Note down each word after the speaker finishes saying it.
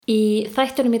Í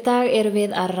þættunum í dag erum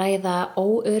við að ræða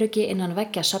óöryggi innan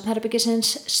veggja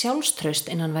svefnherbergisins, sjálfstraust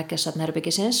innan veggja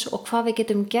svefnherbergisins og hvað við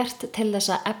getum gert til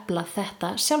þess að efla þetta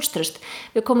sjálfstraust.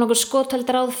 Við komum nokkuð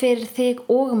skottöld ráð fyrir þig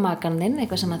og makann þinn,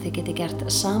 eitthvað sem að þið geti gert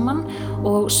saman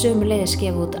og sömuleiðis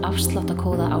gefa út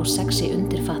afsláttakóða á sexy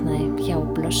undirfatnaði hjá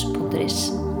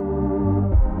blöss.is.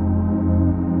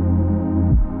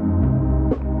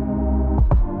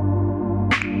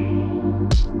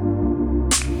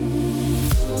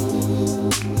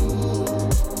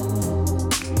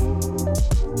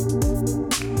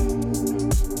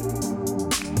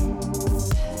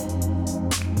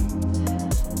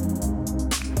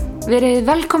 Verið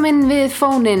velkomin við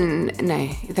fóninn.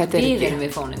 Nei, þetta er Við ekki. erum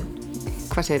við fóninn.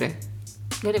 Hvað segirðu?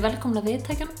 Verið velkomin að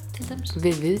viðtækjanum til dæmis.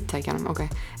 Við viðtækjanum, ok.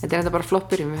 Þetta er þetta bara flott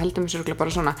byrjun, við heldum þessu örugglega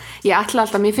bara svona. Ég ætla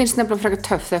alltaf, mér finnst nefnilega frekar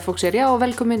töff þegar fólk segir, já,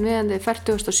 velkomin við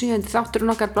 47.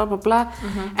 þátturinn okkar, bla bla bla.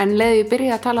 En leiði ég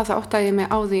byrja að tala þá áttaði ég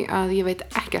mig á því að ég veit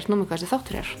ekkert númer hvað þessi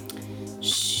þáttur er.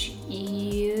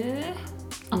 7,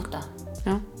 8.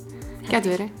 Já,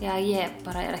 gæti verið. Já, ég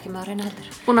bara er ekki með að reyna heldur.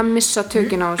 Búin að missa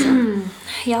tökin á þessu.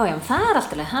 Já, það er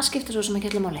alltaf leið. Það skiptir svo sem ekki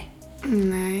allir máli.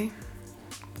 Nei,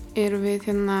 erum við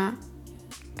hérna,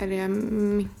 er ég að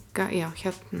minka, já,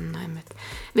 hérna, einmitt.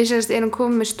 Við sérst erum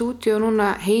komið með stúdíu núna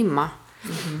heima,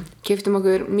 keyptum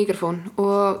okkur mikrofón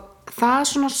og það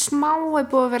svona smá er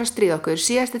búið að vera að stríða okkur.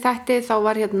 Síðasti þætti þá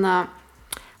var hérna,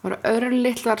 var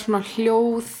svona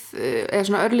hljóð, eða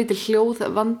svona örlítil hljóð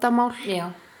vandamál.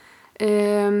 Já.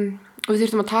 Og við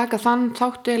þurftum að taka þann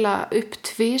þáttu eiginlega upp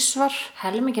tvisvar.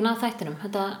 Helmingin af þættinum.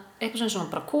 Þetta eitthvað sem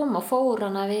bara kom og fór,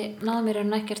 en að við náðum mér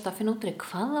ekkert að finna út í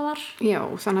hvað það var. Já,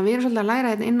 þannig að við erum svolítið að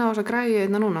læra þetta inn á þessa græju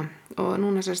hérna núna. Og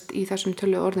núna sérst í þessum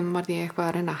tölu orðum var ég eitthvað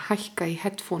að reyna að hækka í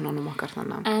headphone-unum okkar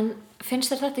þannig. En finnst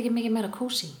þér þetta ekki mikið meira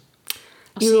kósí?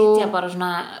 Að Jú. sitja bara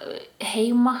svona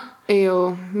heima? Jú,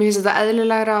 mér finnst þetta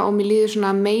eðlilegra og mér líður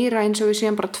svona meira eins og við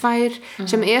séum bara tvær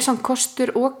sem er samt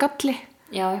kostur og galli.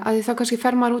 Já. Að því þá kannski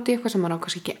fer maður út í eitthvað sem maður á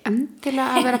kannski ekki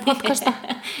endilega að vera að podcasta.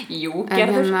 Jú,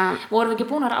 gerður. Vorum við ekki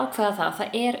búin að ákveða það?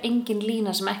 Það er engin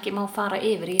lína sem ekki má fara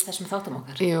yfir í þessum þáttum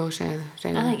okkar. Jú, segðu.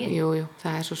 Það ekki? Jú,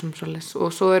 það er svo sem svoleiðis.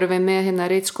 Og svo erum við með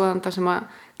hérna ritskoðanda sem að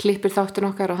klippir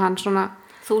þáttin okkar og hann svona.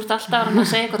 Þú ert alltaf að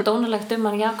segja eitthvað dónalegt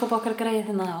hann Jakob okkar greið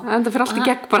hérna á. En það fyrir allt í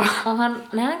gegn bara. Og hann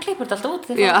klippur þetta alltaf út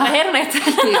því það er að heyra neitt.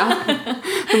 Já,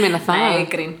 þú meina það.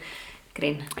 Nei, grín.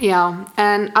 Já,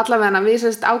 en allavega við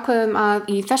sérst ákveðum að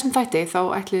í þessum þætti þá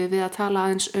ætlum við að tala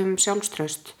aðeins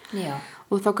sjálfstraust. Já.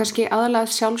 Og þá kannski aðalega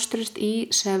sjálfstraust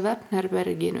í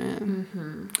svefnherberginu.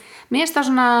 Mér finnst það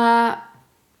svona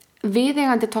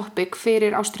viðeigandi topic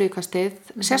fyrir ástríðukastið,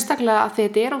 sérstaklega að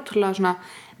þetta er ótrúlega svona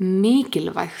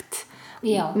mikilvægt.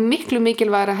 Já. Miklu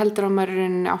mikilvægara heldur á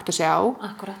maður átt að segja á.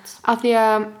 Akkurat. Af því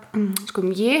að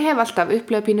ég hef alltaf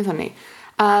upplifað pínu þannig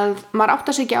að maður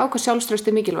áttar sig ekki á hvað sjálfstraust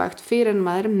er mikilvægt fyrir en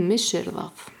maður missir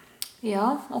það.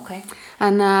 Já, ok.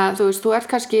 En þú ert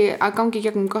kannski að gangi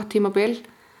gegnum gott tímabil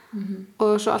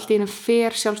og svo allt í einu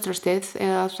fer sjálfstraustið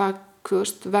eða það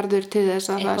verður til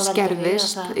þess að það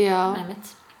skerðist. Já.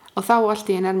 Og þá allt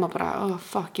í einu er maður bara,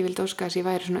 ég vildi óska þess að ég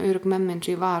væri svona örugg með minn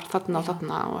sem ég var þarna og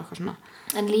þarna og eitthvað svona.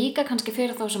 En líka kannski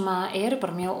fyrir þá sem að eru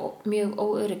bara mjög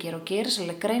óöruggir og gerir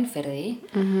svolítið grein fyrir því,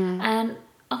 en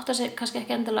átta sig kannski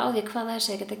ekki endilega á því hvað það er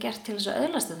sem geta gert til þess að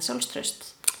öðlast þetta sjálfstraust.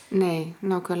 Nei,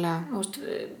 nákvæmlega. Þú veist,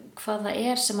 hvað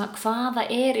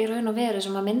það er í raun og veru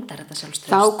sem að myndar þetta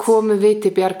sjálfstraust. Þá komum við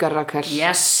til bjargar, Rakel.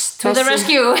 Yes, to the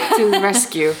rescue. To the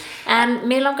rescue. En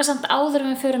mér langar samt áður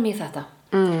við förum í þetta.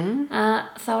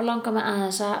 Þá langar mig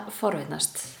aðeins að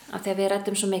forvitnast. Af því að við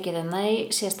ræddum svo mikið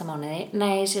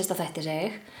síðasta þætti segi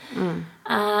ég.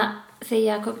 Því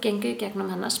Jakob gengur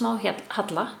gegnum hana smá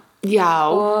halla. Já.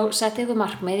 Og setti ykkur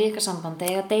markmið í ykkar sambandi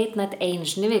að date night einu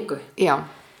sinni í viku. Já.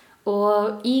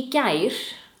 Og í gær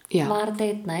var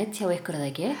date night hjá ykkur eða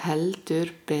ekki?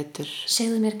 Heldur betur.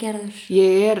 Segðu mér Gerður.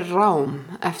 Ég er rám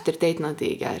eftir date night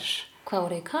í gær. Hvað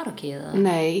voru í karaoke eða?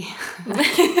 Nei,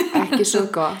 ekki svo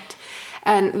gott.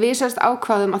 En við sérst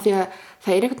ákvaðum að því að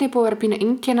það er einhvern veginn búið að vera pínu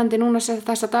einkennandi núna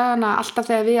þessa dagana alltaf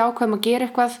þegar við ákvaðum að gera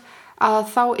eitthvað að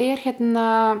þá er hérna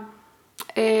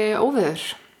óveður.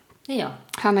 Já.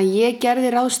 Þannig að ég gerði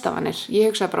ráðstafanir.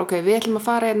 Ég hugsaði bara, við ætlum að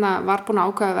fara var búin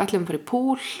að ákveða að við ætlum að fara í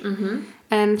púl,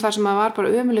 en það sem var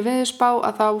bara ömuleg veðurspá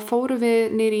að þá fórum við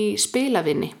niður í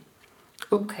spilavinni.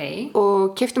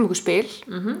 Og keyptum okkur spil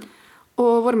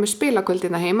og vorum með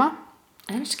spilakvöldina heima.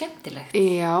 En skemmtilegt.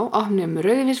 Já, opnum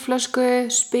rauðvínsflösku,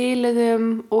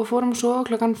 spiluðum og fórum svo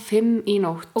klokkan 5 í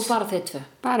nótt. Og bara þið tvö?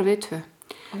 Bara við tvö.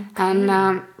 Þannig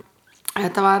að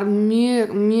þetta var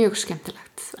mjög, mjög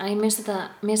skemmtilegt. Æ, mér finnst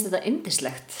þetta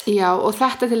yndislegt. Já, og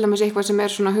þetta til dæmis eitthvað sem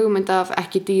svona hugmynd af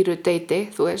ekki dýru deiti,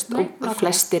 þú veist, Nei, og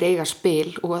flestir eiga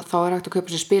spil og þá hægt að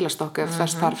kaupa sér spilastokk ef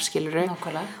þess þarf, skilurðu.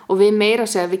 Nákvæmlega. Og við meira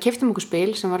að segja, við keyptum okkur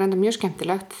spil sem var enda mjög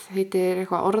skemmtilegt, heitir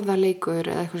eitthvað orðaleikur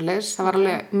eða eitthvað svoleiðis, það var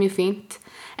alveg mjög fínt,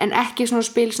 en ekki svona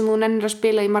spil sem þú nennir að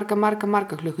spila í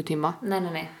marga klukkutíma.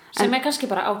 Nei, sem er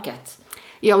kannski bara ágætt.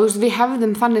 Já, þú veist, við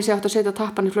hefðum þannig sér átt að setja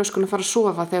tappan í flöskun og fara að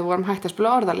sofa þegar við vorum hægt að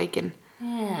spila orðaleikinn.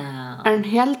 Já. En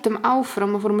heldum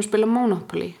áfram og fórum að spila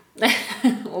Monopoly.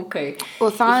 Ok.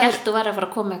 Og það ég held þú væri að fara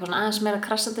að koma eitthvað aðeins meira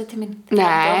krassandi til mín. Nei.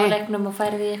 Orðaleiknum og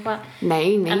færið í eitthvað.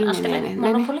 Nei.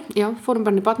 Monopoly? Já, fórum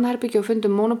bara í barnaherbergi og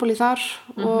fundum Monopoly þar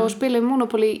og spilaðum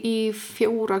Monopoly í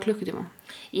 4 klukkutíma.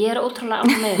 Ég er ótrúlega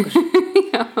ánægð með ykkur.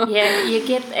 ég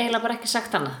get eiginlega bara ekki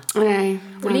sagt hana. Nei.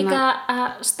 Og líka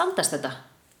að standast þetta.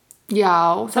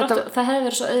 Já, það hefði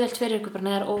verið svo auðvelt fyrir ykkur bara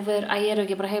neðar over að ég er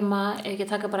ekki bara heima, ekki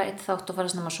taka bara eitt þátt og fara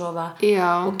snemma að sofa. Já.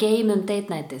 Og geymum date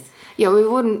nightið. Já, við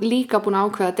vorum líka búin að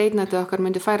ákveða að date nightið okkar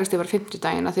myndi færast yfir 50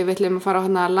 því við ætlum að fara á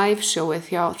hana live showið,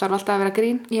 já, þarf alltaf að vera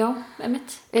grín. Já,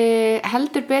 einmitt.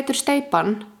 Heldur betur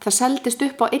steypan, það seldist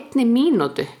upp á 1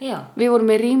 mínútu. Já. Við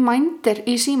vorum með reminder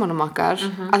í símanum okkar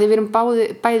að því við erum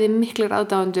bæði miklir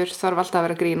aðdáendur, þarf alltaf að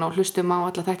vera grín og hlustum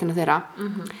á alla þættina þeirra.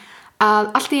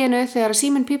 Að allt í einu þegar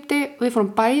síminn pípti við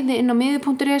fórum bæði inn á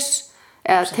miði.is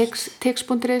eða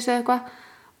tix.is eða eitthvað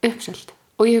uppselt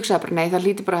og ég hugsaði bara nei, það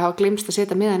líti bara að hafa gleymst að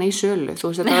setja miðana í sölu,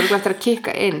 þú veist, þetta var eftir að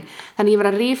kikka inn, þannig ég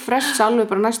var að refresh alveg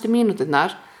bara næstu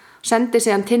mínúturnar, sendi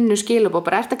síðan Tinnu skilabóð og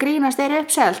bara ert að grínast,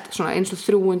 uppselt, svona eins og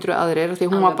 300 aðrir því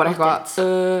hún var bara eitthvað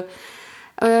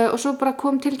og svo bara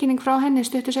kom tilkynning frá henni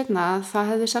stuttu seinna að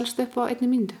það hefði selst upp á 1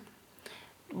 mínútu.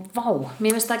 Vá,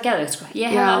 mér finnst það geðveikt sko.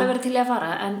 Ég hef alveg verið til í að fara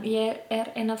en ég er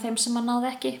ein af þeim sem að náði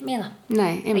ekki með það.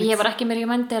 Nei, einmitt. Ég var ekki með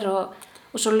reminder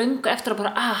og svo löngu eftir að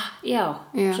bara,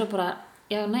 svo bara,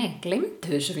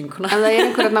 gleymdu þessu vinkuna. Ef það er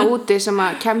einhverjarna úti sem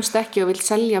að kemst ekki og vill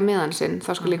selja miðan sinn,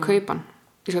 þá skal ég kaupa hann.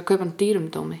 Ég skal kaupa hann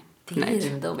dýrumdómi.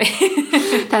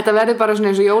 Þetta verður bara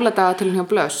svona eins og jóladagatölu hjá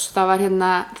Blöss. Það var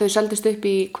þau seldist upp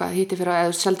í,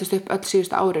 eða seldist upp öll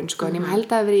síðustu árin sko, en ég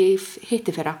held að það verið í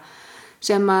hittifyrra.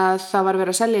 Sem að það var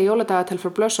verið að selja jóladagatal frá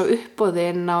Blöss á uppboði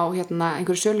inn á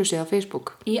einhverju sölusíðu á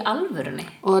Facebook. Í alvörunni?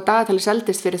 Og dagatali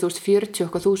seldist fyrir 40.000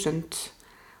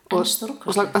 og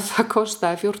það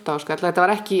kostaði 14 skall. Þetta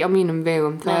var ekki á mínum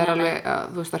vegum, það er alveg,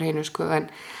 þú veist, það er hreinu sko, en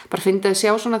bara fyndið að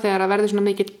sjá svona þegar að verður svona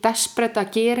mikið desperate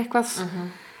að gera eitthvað.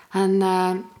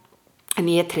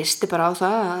 En ég tristi bara á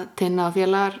það að Tinna og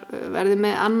félagar verði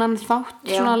með annan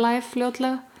þátt svona live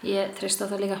fljótlega. Ég treysti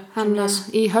á það líka.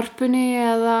 Í Hörpunni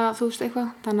eða þú veist eitthvað,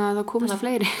 þannig að það komist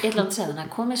fleiri. Ég ætla að segja þannig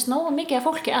að komist nógu mikið af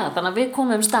fólki að, þannig að við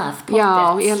komum stað. Já,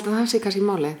 ég held að það sé kannski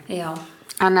málið. Já.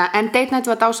 En date night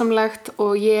var dásamlegt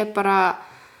og ég bara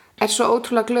er svo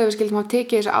ótrúlega glöð við skildum að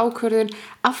tekið þessa ákvörðun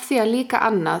af því að líka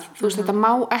annað, þú veist, þetta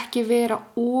má ekki vera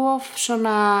of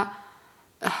svona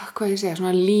hvað ég segja,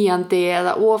 svona líjandi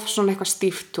eða of svona eitthvað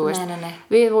stíft, þú veist. Nei.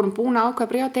 Við vorum búin að ákveða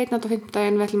bara date night á 5.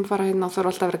 daginn, við ætlum að fara hérna og það var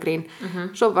alltaf að vera grín.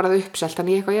 Svo var það uppselt,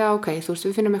 þannig ég eitthvað, ok, þú veist,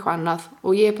 við finnum eitthvað annað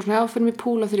og ég bara svona, finnum í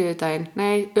púl á 3. daginn,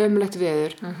 nei, ömulegt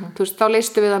veður. Þú veist, þá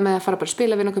leistu við það með að fara bara að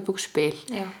spila við okkur spil.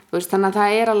 Þú veist, þannig að það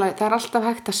er alltaf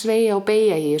hægt að sveigja og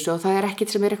beygja í þessu og það er ekkit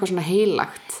sem er eitthvað svona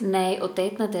heilagt. Nei, og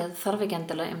date nightið þarf ekki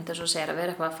endilega eins og segir að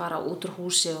vera eitthvað að fara út úr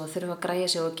húsi og þurfa að græja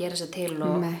sig og gera sig til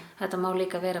og þetta má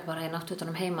líka vera bara í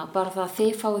náttúrunum heima, bara það að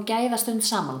þið fáið gæðastund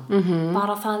saman,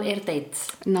 bara það er date.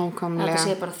 Nákvæmlega. Þetta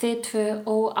sé bara þið tvö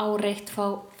óáreitt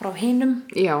frá hinum.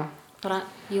 Já. Bara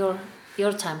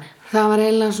your time. Það var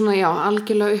eiginlega svona,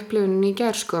 algjörlega upplifunin í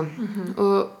gær sko.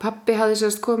 Og pabbi hafði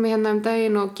sérst komið hérna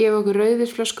daginn og gefið okkur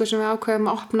rauðvínsflösku sem við ákveðum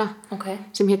að opna,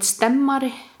 sem hét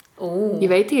Stemmari.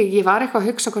 Ég veit ekki, ég var eitthvað að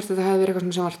hugsa hvort þetta hefði verið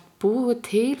eitthvað sem var búið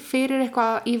til fyrir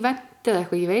eitthvað event eða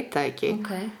eitthvað, ég veit það ekki.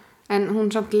 En hún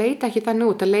samt leit ekki þannig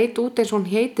út, það leit út eins og hún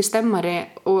heiti Stemmari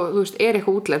og þú veist, er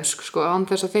eitthvað útlensk sko, án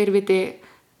þess að þeir viti,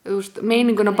 þú veist,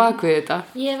 meininguna bak við þetta.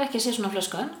 Ég hef ekki séð svona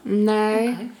flösku.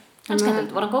 Nei. Hann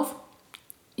skemmtilegt, var hann góð?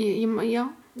 Já.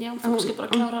 Já, þú kannski bara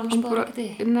klára hann og spára ekki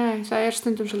því. Nei, það er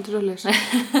stundum svolítið svoleiðis.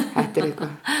 Þetta er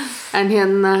eitthvað. En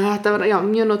þetta var,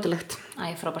 mjög notalegt.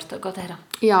 Æ, frábært, gott að heyra.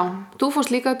 Já, þú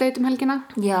fórst líka á date helgina?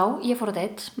 Já, ég fór á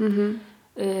date.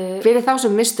 Fyrir þá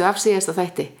sem mistu af síðasta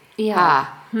þætti. Já.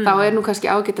 Þá er nú kannski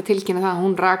ágætt að tilkynna það að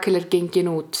hún Rakel er gengin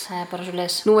út. Það er bara svo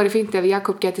leis. Nú er ég fínt ef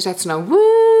Jakob geti sett svona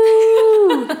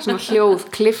svona hljóð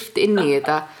klift inn í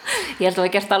þetta. Ég held að það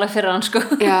var gert alveg fyrir hann sko.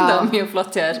 Það var mjög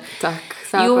flott hjá þér. Takk.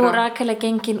 Jú, bara... Rakel er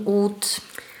gengin út.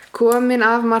 Komin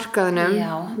af markaðnum.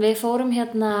 Já, við fórum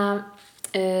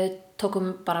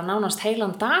tókum bara nánast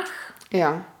heilan dag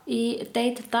Já. í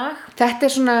date dag. Þetta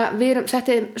er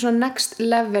svona next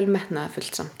level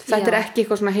metnaðarfullt samt. Þetta er ekki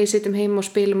eitthvað svona, sitjum heim og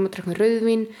spilum og drekkum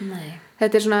rauðvín. Nei.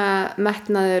 Þetta er svona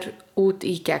metnaður út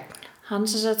í gegn. Hann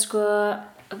sem sagt sko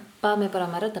bað mig bara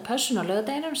að redda pössun á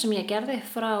laugardeginum sem ég gerði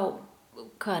frá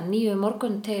 9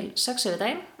 morgun til 6 yfir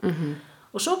daginn.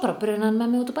 Og svo bara bruna hann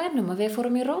með mig út á bænum og við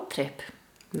fórum í roadtrip.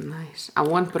 Nice. Á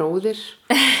hann bróðir?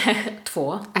 2.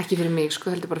 Ekki fyrir mig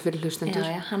sko, heldur bara fyrir hlustendur.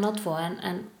 Já, hann á 2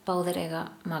 en báðir eiga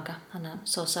maka, þannig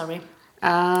so sorry.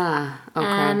 Ok.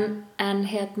 En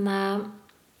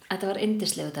þetta var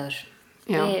yndislegu dagur.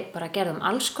 Við bara gerðum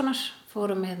alls konar,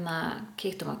 fórum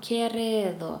kíktum á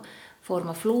kerið og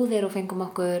fórum á flúðir og fengum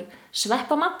okkur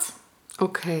sveppamatt.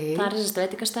 Ok. Það er þessi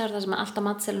veitingastæður þar sem alltaf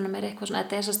matselunum er eitthvað svona,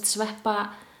 þetta er þessi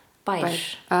sveppabær.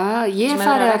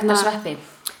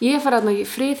 Ég fari þarna í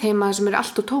Friðheima sem er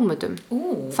allt úr tómatum.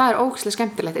 Það er ógeðslega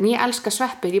skemmtilegt, en ég elska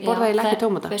sveppir, ég borða ekki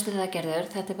tómata. Veistu það Gerður,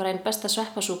 þetta er bara einn besta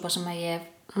sveppasúpa sem ég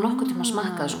hef nokkuð tíma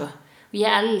smakkað sko. Ég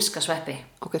elska sveppi.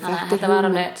 Þetta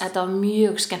var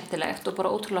mjög skemmtilegt og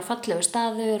bara ótrúlega fallegu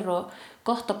staður og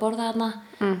gott að borða þarna.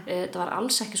 Þetta var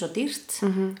alls ekki svo dýrt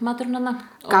maturinn þarna.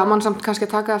 Gaman samt kannski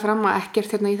að taka það fram að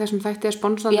ekkert í þessum þætti er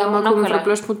sponsor. Já, nákvæmlega.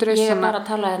 Ég er bara að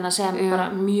tala sem bara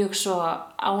mjög svo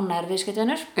ánægður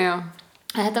viðskiptvinur. Já.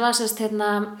 Þetta var sérst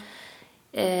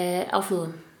á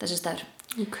Flúðum, þessi staður.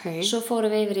 Okay. Svo fórum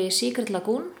við yfir í Secret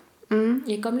Lagoon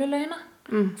í gömlu laugina.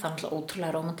 Það var alltaf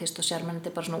ótrúlega romantist og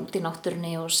sjarmerandi, bara svona út í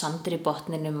náttúrunni og sandur í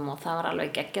botninum og það var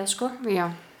alveg geggjað sko. Já.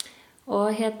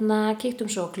 Og kíktum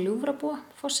svo Gljúfrabúa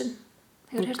fossinn.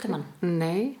 Hefur heyrt hann?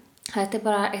 Nei. Þetta er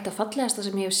bara eitt af fallegasta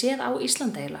sem ég hef séð á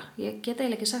Íslandi eiginlega. Ég get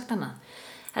eiginlega ekki sagt annað.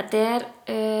 Þetta er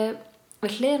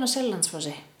við hliðina á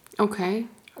Sellandsfossi. Ok.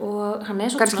 Og hann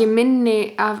er svo kannski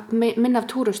minni af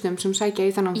túristum sem sækja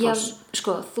í þennan foss. Já,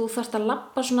 sko, þú þarft að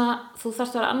labba svona, þú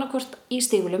þarft að vera annarkvort í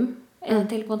stígulum eða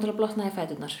tilbúin til að blotna í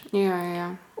fæturnar.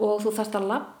 Já. Og þú þarft að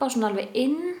labba svona alveg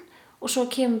inn og svo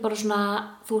kemur bara svona,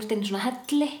 þú ert inn í svona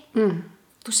helli.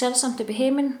 Þú sér samt upp í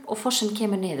heiminn og fossinn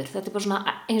kemur niður. Þetta er bara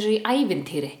svona eins og í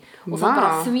ævintýri. Og það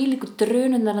bara þvílíkur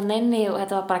drunundar að nenni og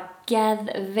þetta var bara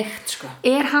geðveikt sko.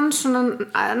 Er hann svona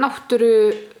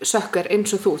náttúrusökkar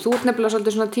eins og þú? Þú ert nefnilega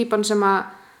svolítið svona típan sem að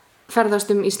ferðast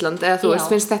Ísland eða þú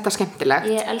finnst þetta skemmtilegt.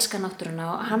 Ég elska náttúruna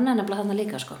og hann er nefnilega þarna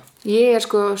líka sko. Ég er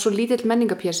sko svo lítill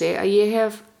menningapjasi að ég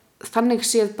hef þannig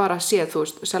séð þú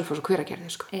veist, Selfoss og Hveragerði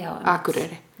sko.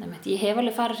 Akureyri. Ég hef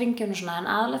alveg farið hringjum og svona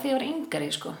en aðalega því ég var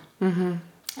yngri sko.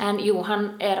 En jú,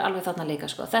 hann er alveg þarna líka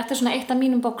sko. Þetta er svona eitt af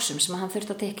mínum boxum sem hann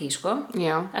þurfti að tekka í sko.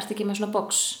 Já. Ertu ekki með svona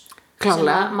box? Klálega.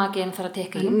 Sem að magiðin þarf að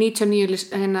tekka í?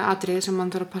 99 atriði sem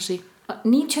hann þarf að passa í.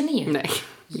 99? Nei.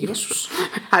 Jésús.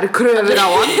 Það eru kröfur á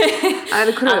hann.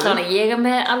 Þannig, ég er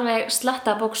með alveg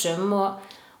slatta boxum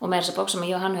og með þessa box sem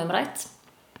ég og hann höfum rætt.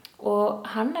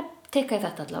 Og hann er tekkaði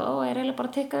þetta allavega og er eiginlega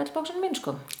bara tekkaði all boxinu mín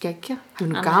sko. Gekkja.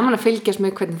 Það er gaman að fylgjast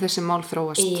með hvernig þessi mál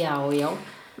þróast. Já.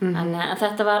 En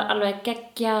þetta var alveg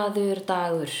geggjaður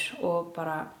dagur og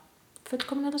bara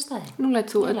fullkomin alla staði. Nú leit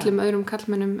þú öllum öðrum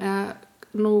kallmennum eða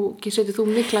nú setur þú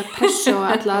mikla pressu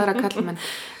á alla aðra kallmenn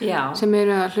sem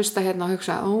eru að hlusta hérna og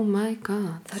hugsa oh my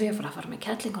god. Það er að fara með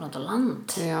kettlingun út á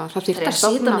land. Já, það þyrfti að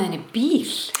sitja með henni bíl.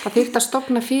 Það þyrfti að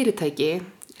stofna fyrirtæki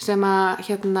sem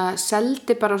að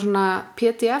seldi bara svona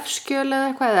PDF-skjöl eða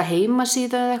eitthvað eða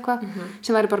heimasíða eða eitthvað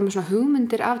sem væri bara með svona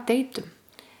hugmyndir af deytum.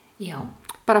 Já.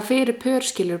 Bara fyrir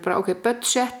pörskilur, bara ok,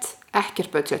 budget, ekkert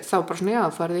budget, þá bara svona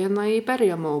farði hérna í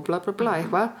Berjamó, bla bla bla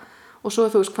eitthvað og svo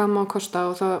þú veist hvað má að kosta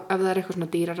og þá ef það er eitthvað svona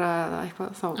dýrara eða eitthvað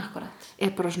þá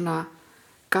er bara svona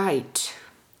guide.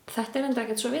 Þetta er enda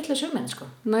ekkert svo vitlaus hugmynd sko.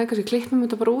 Nei, kannski klippum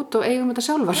þetta bara út og eigum þetta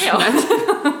sjálfar. Já.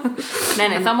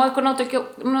 Nei, þá má ykkur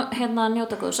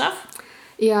njóta góðs af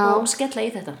og skella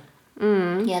í þetta.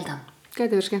 Ég held það.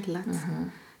 Gæti verið skemmtilegt.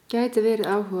 Gæti verið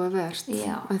áhugavert.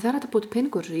 Já. En það er hægt að búið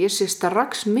peningur. Ég sé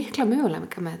strax mikla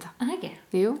mögulega með þetta. En ekki?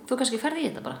 Jú. Þú kannski ferði í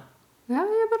þetta bara. Já,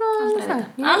 ég bara...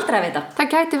 Aldrei að vita. Það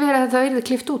gæti verið að þetta verið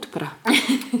klift út bara.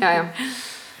 Já.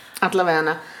 Allavega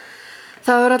hana.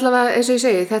 Það var allavega, eins og ég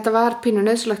segi, þetta var pínu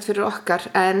nauðsynlegt fyrir okkar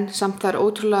en samt það er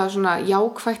ótrúlega svona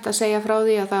jákvætt að segja frá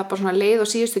því að það bara svona leið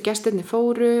og síðustu gestirni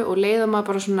fóru og leið og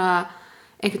maður bara svona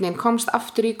einhvern veginn komst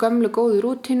aftur í gömlu góðu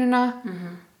rútínuna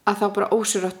að þá bara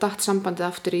ósjálfrátt datt sambandið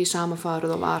aftur í sama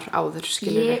farið og var áður,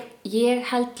 skilurðu. Ég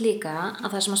held líka að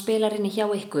það sem að spilar inn í hjá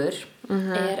ykkur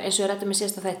er eins og ég ræddi með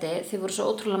síðasta þætti, þið voru svo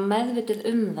ótrúlega meðvituð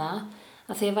það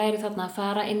að þið væri þarna að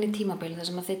fara inn í tímabil þar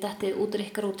sem að þið dettið út úr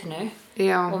ykkar rútínu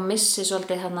og missi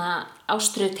svolítið þarna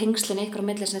ástriðu tengslin ykkar á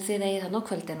milli sem þið eigið þarna á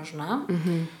kvöldin og svona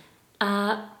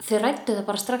að þau ræddu það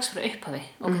bara strax frá upphafi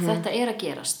og þetta að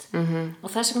gerast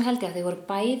og þess vegna held ég að þau voru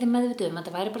bæði meðvituð að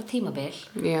þetta væri bara tímabil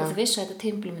og þau vissu að þetta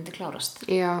tímabil myndi klárast.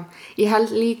 Já, ég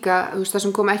held líka, þú veist, það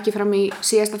sem kom ekki fram í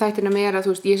síðasta þættinum að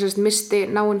þú veist, ég sérst misti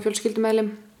náinn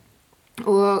fjölskyldumeðlim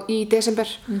og í desember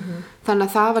þannig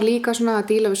að það var líka svona að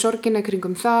díla við sorgina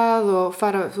kringum það og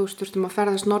fara, þú veist, þurftum að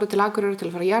ferðast norður til Akureyrar til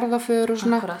að fara í jarðarför og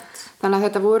svona. Akkurat. Þannig að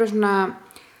þetta voru svona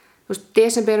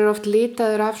desember oft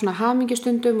litaður af svona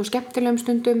hamingjustundum og skemmtilegum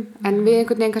stundum en við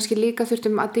einhvern veginn kannski líka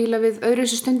þurftum að díla við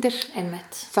öðruvísi stundir.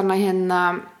 Einmitt. Þannig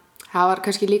að það var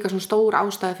kannski líka svona stór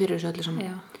ástæða fyrir þessu öllu saman.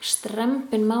 Já,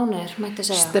 strembin mánuður mætti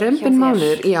segja. Strembin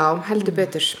mánuður, já, heldur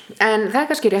betur. En það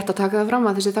kannski rétt að taka það fram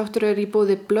að þessi þáttur í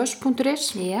boði blush.is.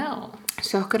 Já.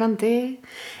 Sjokkrandi.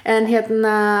 En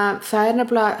það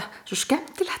nefnilega svo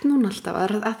skemmtilegt núna alltaf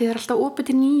að því það alltaf opið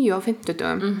til 9 á 50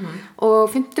 og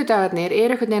 50 dagarnir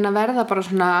einhvern veginn að verða bara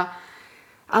svona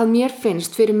að mér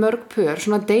finnst fyrir mörg pör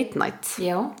svona date night.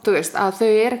 Já. Þú veist, að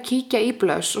þau að kíkja í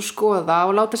Blush og skoða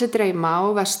og láta sig dreyma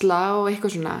og vesla og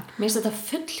eitthvað svona. Mér finnst þetta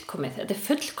fullkomið. Þetta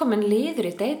fullkomin liður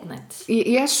í date night.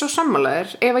 Ég svo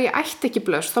sammálaður. Ef ég ætti ekki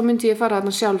Blush, þá myndi ég fara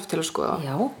þarna sjálf til að skoða.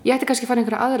 Já. Ég ætti kannski að fara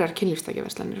einhverja aðrar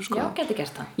kynlífstækjaverslanir og skoða. Já, geti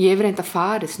gert það. Ég hef reyndað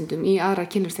farið stundum í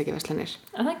aðrar kynlífstækjaverslanir.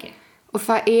 Það ekki? Og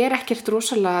það ekkert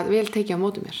rosalega vel tekið á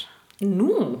móti mér.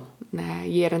 Nú?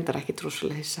 Nei, ég reyndar ekkert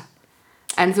rosalega hissa.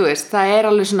 En þú veist, það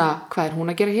alveg svona, hvað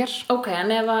hún að gera hér? Ok,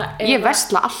 en ef ég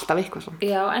vesla alltaf eitthvað svona.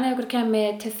 Já, en ef ykkur kemi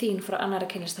til þín frá annarra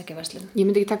kynlífstækjaverslun? Ég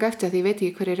myndi ekki taka eftir það því ég veit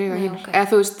ekki hverju eiga hinn. Okay. Eða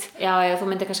þú veist. Já, þú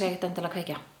myndi kannski ekkert endilega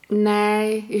kveikja.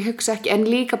 Nei, ég hugsa ekki, en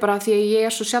líka bara því að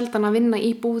ég svo sjaldan að vinna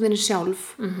í búðinni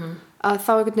sjálf að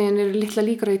þá einhvern veginn litla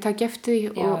líkur að ég taki eftir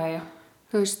því og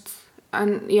þú veist,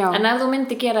 en já. En ef þú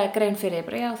myndi gera grein fyrir,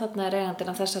 bara, já, þarna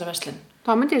eigandinn af þessari verslun.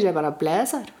 Þá myndi ég segja bara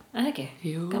blessaður. En ekki?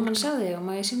 Jú. Gaman að sjá þig og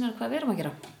má ég sýna hvað við erum að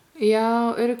gera. Já,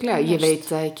 örugglega, ég veit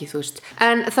það ekki, þú veist.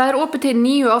 En það opið til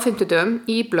 9 á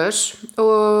 50 í Blush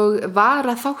og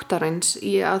vara þáttarins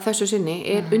á þessu sinni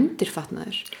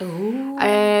undirfatnaður.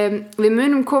 Við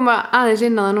munum koma aðeins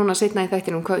inn á það núna seinna í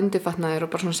þættinum hvað undirfatnaður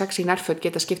og bara svona sexy nærföt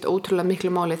geta skipt ótrúlega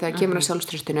miklu máli þegar kemur að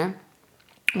sjálfstraustinu.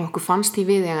 Og okkur fannst því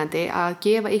viðeigandi að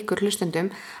gefa ykkur hlustendum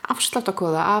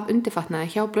afsláttarkóða af undirfatnaði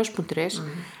hjá blush.is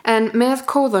en með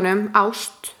kóðanum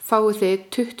ást fáið þið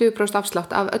 20%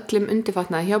 afslátt af öllum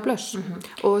undirfatnaði hjá Blush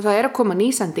og það að koma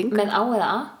nýsending með á eða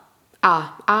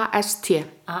A-S-T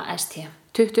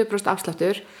 20%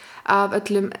 afsláttur af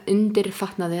öllum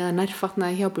undirfatnaði eða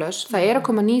nærfatnaði hjá Blush það að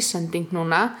koma nýsending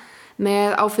núna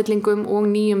með áfyllingum og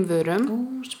nýjum vörum.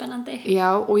 Spennandi.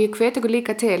 Já, og ég hvet ykkur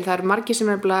líka til, það margir sem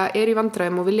í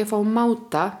vandræðum og vilja fá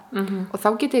máta og þá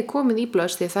getið þið komið í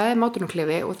Blush því að það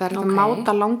mátunarklefi og það að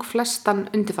máta langflestan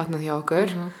undirfatnað hjá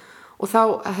okkur og þá,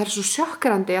 það svo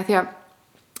sjokkrandi að því að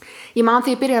ég man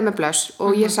því ég byrjaði með Blush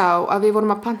og ég sá að við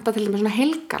vorum að panta til dæmis svona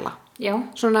helgala. Já.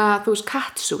 Svona, þú veist,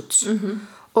 catsuits.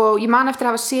 Og ég man eftir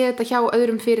að hafa séð þetta hjá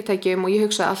öðrum fyrirtækjum og ég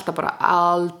hugsaði alltaf bara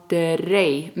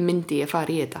aldrei myndi ég fara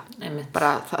í þetta. Bara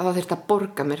það þurfti að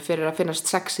borga mér fyrir að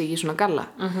finnast sexy í svona galla.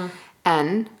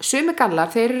 En sumi gallar,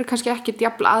 þeir eru kannski ekki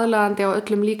jafn aðlaðandi á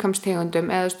öllum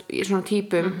líkamstegundum eða í svona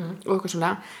típum og eitthvað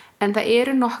svona. En það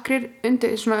eru nokkrir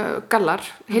undir svona gallar,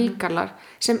 heilgallar,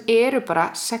 sem eru bara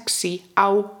sexy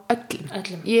á öllum.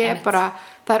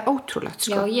 Það ótrúlegt,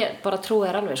 sko. Já, ég bara trúi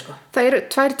þér alveg, sko. Það eru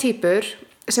 2 típur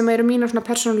sem eru mínar svona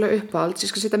persónulega uppáhalds.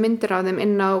 Ég skal setja myndir af þeim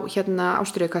inn á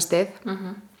ástríðukastið.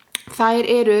 Þær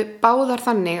eru báðar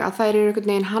þannig að þær eru einhvern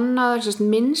veginn hannaðar,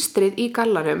 mynstrið í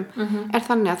gallarum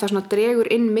þannig að það svona dregur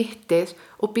inn mittið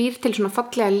og býr til svona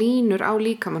fallega línur á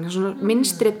líkamann, svona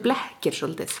mynstrið blekkir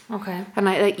svolítið.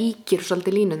 Þannig að það ígir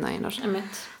svolítið línuna einar.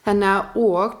 Þannig að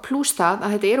og pluss það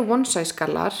að þetta eru one size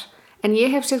gallar en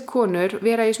ég hef séð konur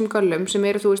vera í þessum göllum sem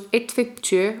eru, þú veist,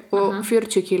 1,50 og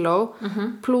 40 kíló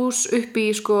pluss upp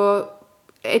í sko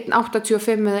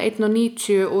 1,85 eða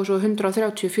 1,90 og svo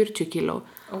 130-40 kíló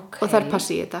og þar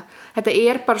passi ég þetta.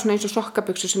 Þetta bara svona eins og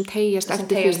sokkabuxur sem teyjast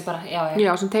eftir því.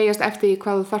 Já, sem teyjast eftir því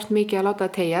hvað þú þarft mikið að láta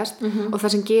það teyjast og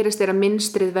það sem gerist að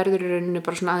mynstrið verður í rauninu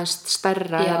bara svona aðeins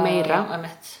stærra eða meira.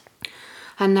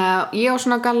 Þannig að ég á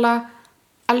svona galla,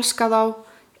 elska þá.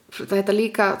 Þetta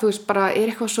líka, þú veist, bara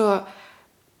eitthvað svo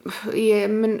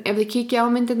ef þið kíkja á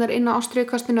myndirnar inn á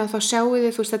ástríðukastinu þá sjáu þið,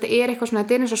 þú veist, þetta eitthvað svona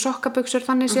þetta eins og sokkabuxur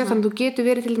þannig séð þannig að þú getur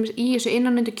verið til dæmis í þessu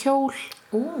innanundu kjól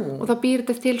og þá býr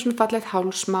þetta til svona fallegt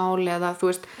hálsmál eða þú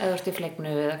veist eða þú ert í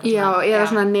fleignu eða eitthvað svona eða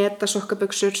svona neta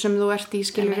sokkabuxur sem þú ert í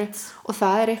skilurðu og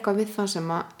það eitthvað við það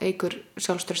sem að eykur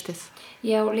sjálfstraustið.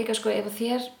 Já, líka sko, ef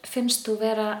þér finnst þú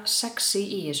vera sexy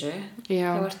í þessu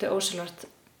þá ertu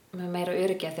ósjálfrátt með meira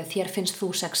öryggi af því að þér finnst þú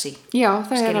sexy. Já,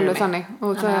 það alveg þannig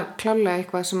og það klálega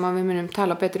eitthvað sem við munum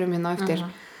tala betur hérna eftir.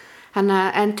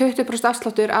 En 20%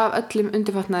 afsláttur af öllum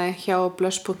undirfatnaði hjá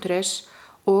blöss.is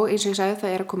og eins og ég sagði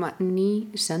það að koma ný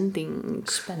sending.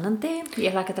 Spennandi,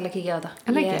 ég hlakka til að kíkja á þetta.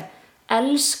 En ekki? Ég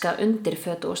elska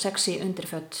undirföt og sexy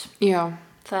undirföt. Já.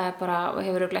 Það bara,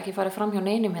 hefur örugglega ekki farið fram hjá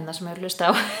neinum hérna sem hefur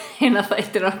hlustað á hérna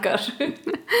þættir okkar.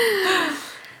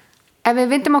 Ef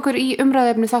við vindum okkur í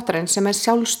umræðefni þáttarins sem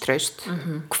sjálfstraust,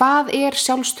 hvað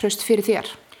sjálfstraust fyrir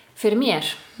þér? Fyrir mér,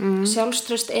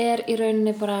 sjálfstraust í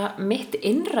rauninni bara mitt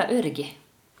innra öryggi.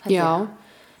 Já.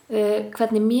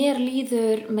 Hvernig mér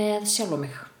líður með sjálfa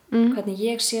mig. Hvernig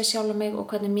ég sé sjálfa mig og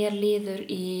hvernig mér líður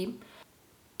í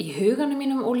huganum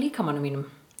mínum og líkamanum mínum.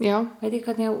 Já. Veit ekki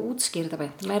hvernig ég útskýri þetta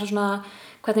beint. Meira svona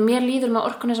hvernig mér líður með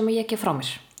orkunni sem ég gef frá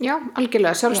mér. Já,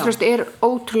 algjörlega. Sjálfstraust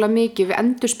ótrúlega mikið, við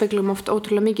endurspeglum oft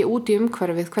ótrúlega mikið út í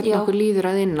umhverfið, hvernig okkur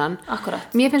líður að innan.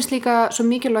 Akkurat. Mér finnst líka svo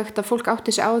mikilvægt að fólk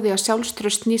átti sig á því að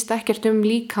sjálfstraust snýst ekkert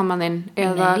líkamanninn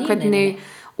eða hvernig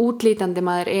útlítandi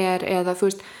maður eða þú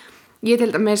veist, ég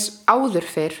til dæmis áður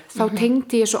fyrr, þá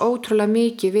tengdi ég svo ótrúlega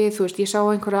mikið við, þú veist, ég sá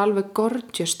einhverja alveg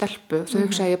gorgeous stelpu, þá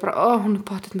hugsaði ég bara, hún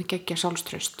pottet mig geggja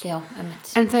sjálfstraust. Já, einmitt.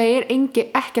 En það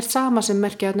ekkert sama sem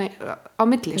merkja á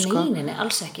milli, sko. Nei,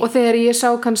 alls ekki. Og þegar ég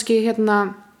sá kannski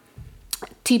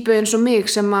típu eins og mig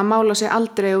sem að mála sig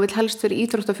aldrei og vill helst fyrir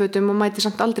íþróttafötum og mæti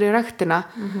samt aldrei í ræktina,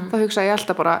 þá hugsaði ég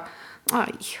alltaf bara,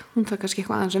 hún það kannski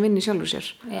eitthvað aðeins að vinna í sjálfur sér.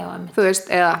 Já, einmitt. Þú veist,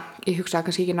 eða ég hugsaði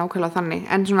kannski ekki nákvæmlega þannig,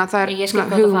 en svona það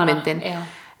svona hugmyndin.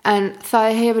 En það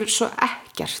hefur svo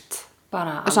ekkert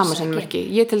bara að samansennmerki.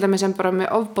 Ég til dæmis sem bara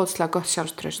með ofbóðslega gott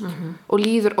sjálfstraust og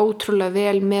líður ótrúlega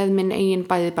vel með minn eigin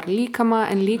bæði bara líkama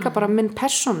en líka bara minn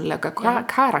persónlega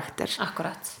karakter.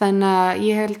 Akkurat. Þannig að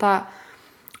ég held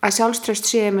að sjálfstraust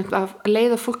sé að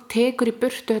leið að fólk tekur í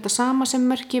burtu þetta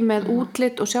samansennmerki með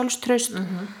útlit og sjálfstraust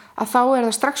að þá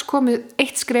það strax komið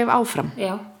eitt skref áfram.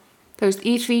 Já. Það veist,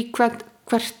 í því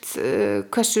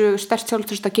hversu sterkt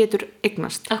sjálfstraust það getur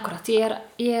eignast. Akkurat,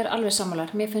 ég alveg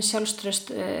sammálar. Mér finnst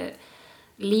sjálfstraust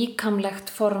líkamlegt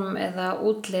form eða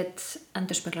útlit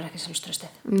endurspeglar ekki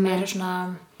sjálfstraustið. Það eru svona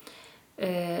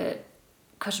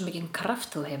hversu mikinn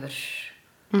kraft þú hefur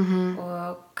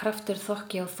og kraftur,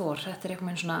 þokki og þor. Þetta er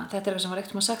eitthvað sem var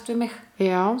eitthvað sagt við mig.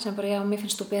 Já. Sem bara, mér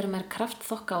finnst þú bera mér kraft,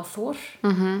 þokka og þor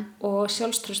og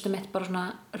sjálfstraustið mitt bara svona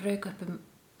rauk upp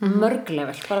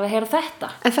mörglevel, bara við heyra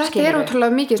þetta. En þetta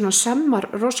ótrúlega mikið svona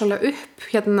semmar rosalega upp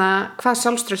hvað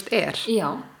sjálfstraust er. Já,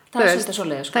 það svolítið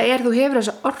svoleiðis. Sko. Það þú hefur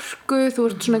þessa orku, þú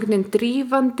ert svona einhvern veginn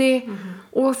drífandi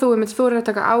og þú að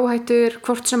taka áhættur,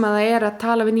 hvort sem að það að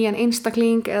tala við nýjan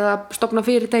einstakling eða stofna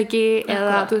fyrirtæki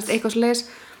eða þú veist, eitthvað svoleiðis.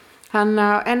 En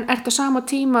ert á sama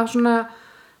tíma svona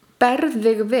berð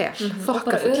þig vel, þokkafull. Og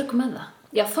bara örugg með það.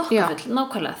 Já, þokkafull,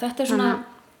 nákvæmlega. Þetta svona,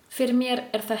 fyrir mér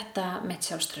þetta mitt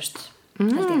sjálfstraust.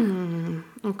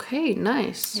 Ok,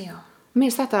 nice. Já. Mér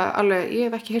finnst þetta alveg, ég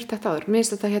hef ekki heyrt þetta áður. Mér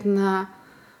finnst þetta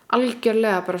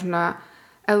algjörlega bara svona,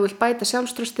 ef þú vilt bæta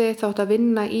sjálfstrausti þá áttu að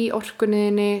vinna í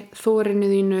orkunniðinni, þorinu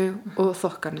þínu og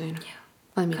þokkanu þínu. Já.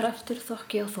 Kraftur,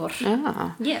 þokki og þor. Já.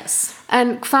 Yes.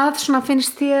 En hvað svona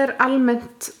finnst þér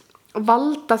almennt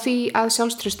valda því að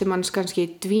sjálfstrausti manns kannski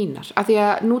dvínar? Af því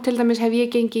að nú til dæmis hef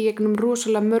ég gengið gegnum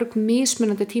rosalega mörg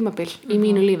mismunandi tímabil í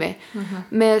mínu lífi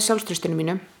með sjálfstraustinu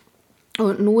mínu.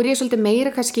 Og nú ég svolítið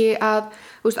meira kannski að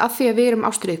því að við erum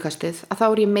ástríðkastið að þá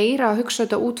ég meira að hugsa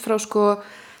þetta út frá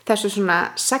þessu svona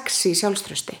sexy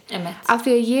sjálfstrausti. Af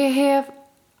því að ég hef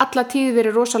alla tíð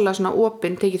verið rosalega svona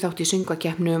opin, tekið þátt í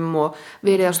söngvakeppnum og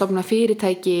verið að stofna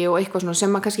fyrirtæki og eitthvað svona sem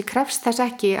maður kannski krefst þess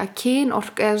ekki að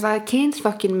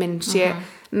kynþokkin minn sé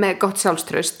með gott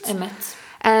sjálfstraust.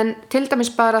 En til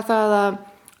dæmis bara það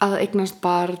að eignast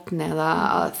barn eða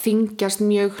að þyngjast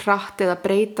mjög hratt eða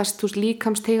breytast,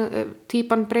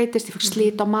 líkamstýpan breytist, ég fikk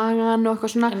slit á magan og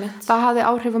eitthvað svona, það hafði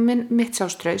áhrif á mitt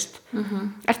sjálfstraust.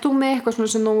 Ert þú með eitthvað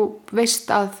svona sem þú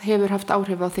veist að hefur haft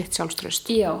áhrif á þitt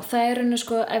sjálfstraust? Já, það rauninu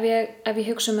ef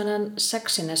ég hugsa hennan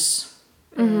sexiness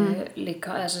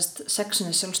líka, eða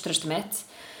sexiness sjálfstraustu mitt,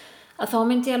 að þá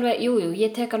myndi ég alveg,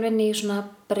 ég tek alveg inn í svona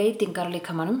breytingar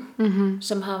líkamannum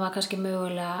sem hafa kannski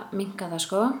mögulega minkað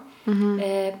það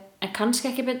en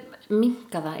kannski ekki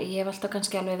minkað það, ég hef alltaf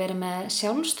kannski alveg verið með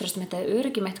sjálfstraust mitt eða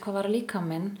öryggi mitt hvað var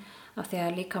líkaminn, af því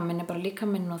að líkaminn bara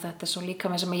líkaminn og þetta svo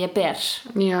líkaminn sem ég ber.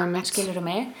 Já, skilurðu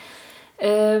mig.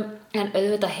 En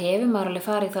auðvitað hefur maður alveg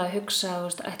farið það að hugsa,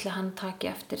 ætli hann taki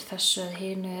eftir þessu eða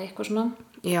hinu eða eitthvað svona.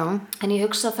 Já. En ég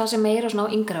hugsa það sem meira svona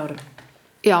á yngri árum.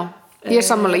 Já. Ég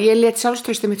sammála, ég lét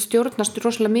sjálfstrausti mitt stjórnast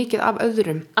rosalega mikið af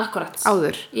öðrum. Akkurat.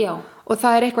 Áður. Já. Og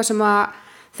það eitthvað sem að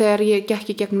þegar ég gekk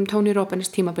í gegnum Tony Robbins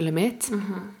tímabilið mitt,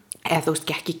 eða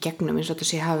gekk í gegnum eins og þetta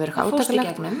sé hafa verið eitthvað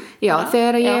átakalegt. Já,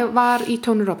 þegar ég var í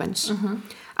Tony Robbins,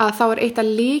 að þá eitt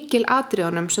af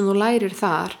lykilatriðunum sem þú lærir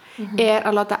þar er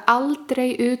að láta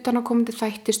aldrei utanaðkomandi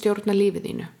þætti stjórna lífið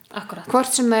þínu. Akkurat.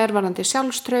 Hvort sem það varðandi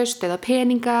sjálfstraust eða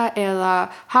peninga eða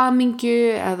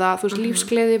hamingju eða þú veist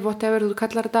lífsgleði, whatever þú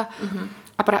kallar þetta,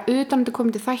 að bara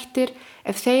utanaðkomandi þættir,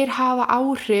 ef þeir hafa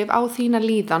áhrif á þína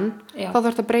líðan, þá þarf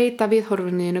þetta að breyta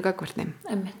viðhorfinu þínu gagnvart þeim.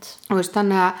 Þú veist,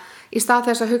 þannig að í stað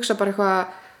þess að hugsa bara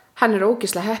eitthvað, hann er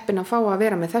ógeðslega heppinn að fá að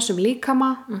vera með þessum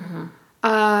líkama,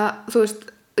 þú veist,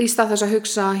 í stað þess að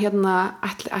hugsa hérna,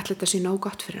 ætli þetta sé nóg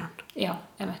gott fyrir hann. Já,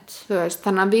 einmitt. Þú veist,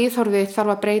 þannig að viðhorfið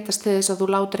þarf að breytast til þess að þú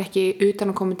látur ekki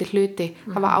utanaðkomandi hluti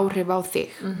hafa áhrif á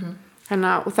þig.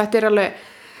 Þannig að, og þetta er alveg,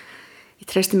 ég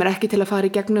treysti mér ekki til að fara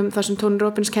í gegnum það sem Tony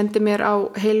Robbins kendi mér á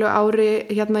heilu ári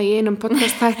hérna í einum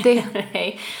podcast-þætti,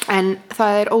 en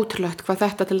það er ótrúlegt hvað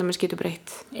þetta til dæmis getur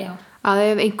breytt. Já. Að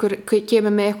ef einhver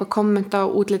kemur með eitthvað komment á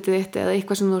útlitið þitt eða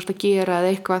eitthvað sem þú ert að gera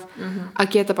eða eitthvað,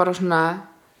 að geta bara svona,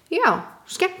 já,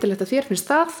 skemmtilegt að þér finnst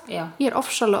það, ég er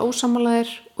ofsalega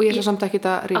ósammálaðir og ég ætla samt ekki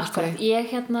að rífast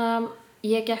það.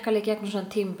 Ég gekk alveg gegnum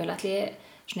svona tímabil, allir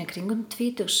svona í kringum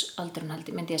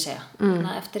 20-aldurinn myndi ég segja,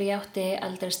 eftir ég átti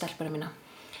eldri stelpuna mína,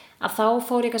 að þá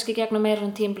fór ég kannski gegnum meira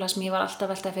um tímabil sem ég var alltaf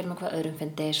að velta fyrir mig hvað öðrum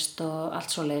finnist og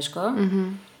allt svoleiðis, sko.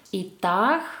 Í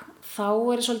dag, þá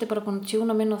er ég svolítið bara búin að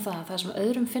tjúna minn á það sem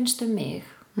öðrum finnst um mig,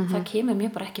 það kemur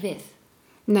mér bara ekki við.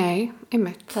 Nei,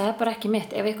 einmitt. Það er bara ekki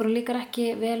mitt. Ef einhverjum líkar ekki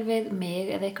vel við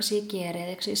mig eða eitthvað sem ég geri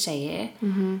eða eitthvað sem ég segi,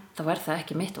 þá er það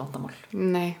ekki mitt vandamál.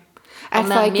 Nei. Og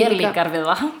meðan mér líkar við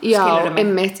það, skilurðu mig. Já,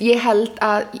 einmitt. Ég held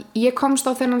að ég komst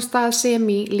á þennan stað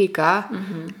semi líka.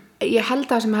 Ég held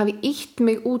að það sem hafi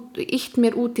ýtt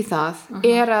mér út í það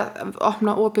er að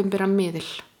opna opinbera miðil.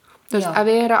 Þú veist,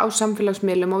 að vera á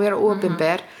samfélagsmiðlum og vera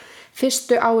opinber.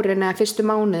 Fyrstu árin eða fyrstu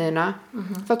mánuðina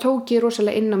þá tók ég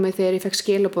rosalega inn á mig þegar ég fekk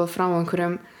skilaboð frá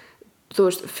einhverjum, þú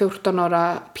veist, 14 ára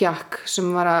pjakk sem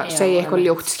var að segja eitthvað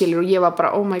ljótt, skilur, og ég var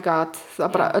bara, oh my god,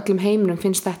 það bara öllum heiminum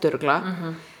finnst þetta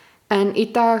örugglega. En í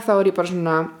dag þá er ég bara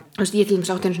svona, þú veist, ég til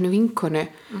dæmis átti einu svona vinkonu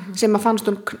sem að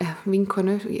fannst hún,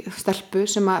 stelpu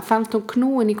sem að fannst hún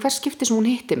knúin í hvers skipti sem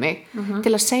hún hitti mig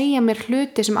til að segja mér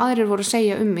hluti sem aðrir voru að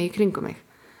segja um mig í kringum mig.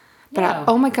 Bara,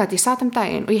 oh my god, ég sat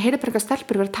daginn og ég heyrði bara eitthvað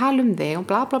stelpur vera að tala um þig og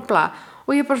bla bla bla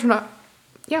og ég bara svona,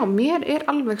 já, mér er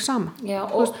alveg sama. Já,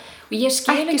 og ég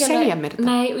skil ekki segja mér þetta.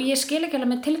 Nei, og ég skil ekki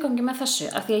alveg með tilgangi með þessu,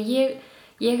 af því að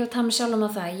ég hef tað mig sjálf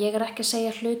að það, ég er ekki að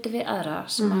segja hluti við aðra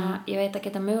sem að ég veit að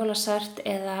geta mögulega sært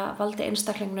eða valdi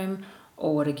einstaklingnum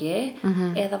óöryggi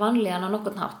eða vanlíðan á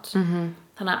nokkurn hátt.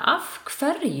 Þannig að af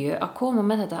hverju að koma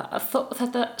með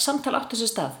þetta samtal átti sér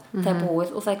stað, það er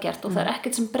búið og það er gert og það er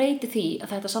ekkert sem breyti því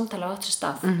að þetta samtal átti sér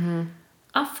stað.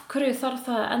 Af hverju þarf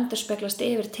það að endurspeglast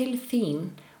yfir til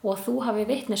þín og að þú hafi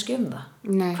vitneskju um það?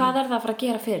 Nei. Hvað er það að fara að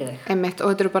gera fyrir þig? Einmitt, og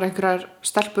þetta eru bara einhverjar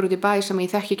stelpur út í bæ sem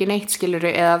ég þekki ekki neitt, skilur,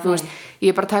 eða þú veist, ég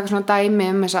er bara að taka svona dæmi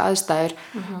um þessa aðstæður,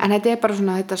 en þetta er bara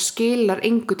svona, þetta skilar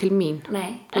engu til mín.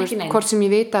 Nei, ekki neina. Hvort sem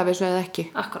ég vita af þessu eða ekki.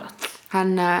 Akkurat.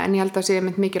 En ég held að sé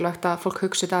mikilvægt að fólk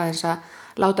hugsi þetta aðeins að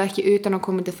láta ekki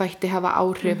utanaðkomandi þætti hafa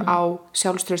áhrif á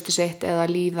sjálfstrausti sitt eða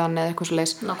líðan eða eitthvað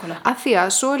svoleiðis. Nákvæmlega. Af því að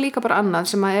svo er líka bara annað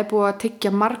sem að er búið að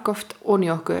tyggja margoft onni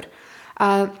okkur,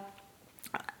 að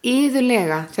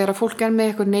iðulega þegar fólk er með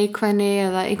eitthvað neikvæðni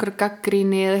eða einhverja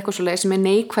gagnrýni eða eitthvað svoleiðis sem er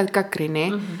neikvæð gagnrýni,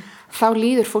 þá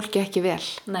líður fólki ekki vel.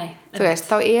 Nei. Þú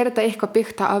veist, þá er þetta eitthvað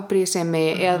byggt á afbrýðisemi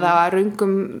eða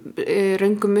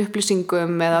röngum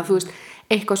upplýsingum eða þú veist,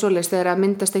 eitthvað svoleiðis þegar að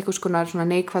myndast eitthvað svona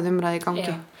neikvæð umræði í gangi.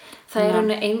 Já. Það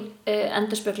er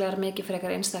endurspeglar mikið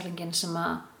frekar einstaklingin sem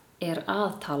er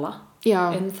að tala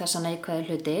um þessa neikvæðu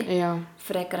hluti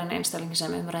frekar en einstaklingin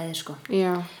sem umræði, sko.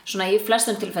 Já. Svona í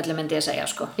flestum tilfellum myndi ég segja,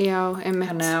 sko. Já,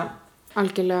 einmitt.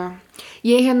 Algjörlega.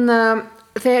 Ég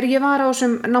þegar ég var á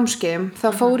þessum námskeiðum þá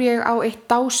fór ég á eitt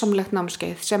dásamlegt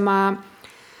námskeið sem að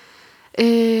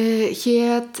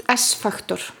hét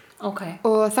S-faktor. Okay.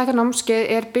 Og þetta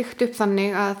námskeið er byggt upp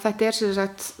þannig að þetta er sem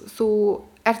sagt, þú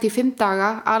ert í 5 daga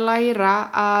að læra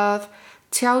að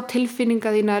tjá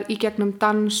tilfinningar þínar í gegnum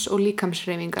dans og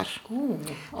líkamshreyfingar.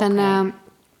 Okay.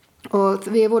 Þannig og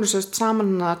við vorum sem sagt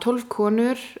saman 12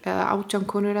 konur eða 18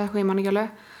 konur eða eitthvað, ég man ekki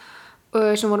alveg,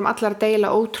 sem vorum allar að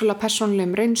deila ótrúlega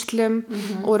persónulegum reynslum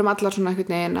og vorum allar svona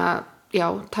einhvern veginn að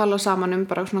tala saman um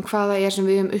bara svona hvaða er sem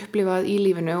við höfum upplifað í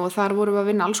lífinu og þar vorum við að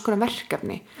vinna alls konar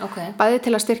verkefni. Okay. Bæði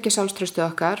til að styrkja sjálfstraustið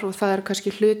okkar og það er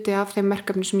kannski hluti af þeim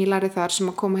verkefni sem ég lærði þar sem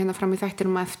að koma hérna fram í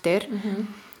þættinum á eftir.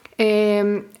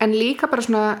 En líka bara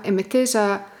svona til þess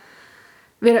að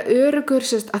vera öruggur,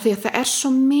 að því að það er svo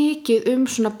mikið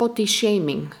svona body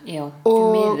shaming. Já,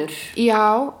 miður. Já,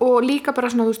 og líka bara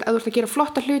svona, þú veist, ef þú ert að gera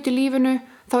flotta hluti í lífinu,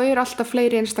 þá eru alltaf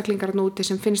fleiri einstaklingar núti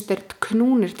sem finnst þeir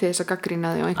knúnir til þess að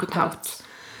gagnrýna þig á einhvern hátt.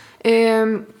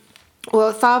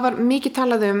 og það var mikið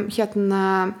talað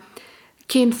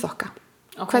kynþokka.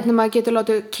 Hvernig maður getur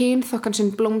látið kynþokkan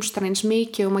sinn blómstra eins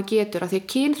mikið og maður getur, af því að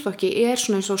kynþokki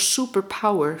svona eins og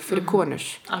superpower fyrir konur.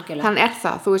 Algjörlega. Hann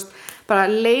það, þú veist, bara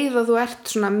leið og þú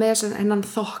ert svona með hennan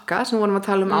þokka sem við vorum að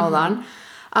tala áðan,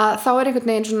 að þá einhvern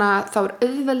veginn svona, þá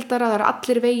auðveldara, það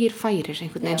allir vegir færir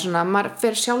einhvern veginn svona, maður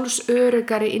fer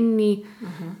sjálfsöruggari inn í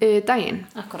daginn.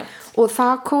 Akkurat. Og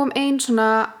það kom ein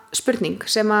svona spurning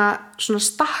sem að svona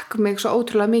stakk mig svo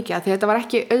ótrúlega mikið, að því að þetta var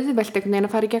ekki auðvelt einhvern veginn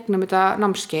að fara í gegnum þetta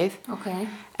námskeið. Okay.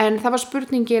 En það var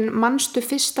spurningin, manstu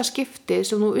fyrsta skiptið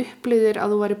sem þú upplifðir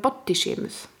að þú væri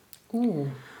bodyshameð?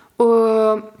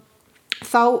 Og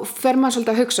þá fer maður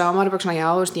svolítið að hugsa og maður bara svona, já,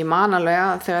 þú veist, ég man alveg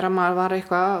að þegar maður var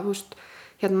eitthvað, þú veist,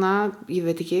 ég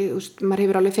veit ekki, þú veist, maður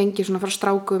hefur alveg fengið svona frá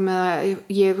strákum eða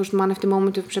ég, þú veist, man eftir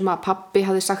mómentum sem að pabbi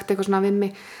hafði sagt eitthvað svona við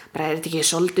mig, bara þetta ekki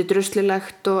svolítið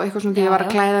druslilegt og eitthvað svona, því ég var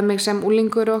að klæða mig sem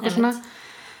úlingur og eitthvað svona.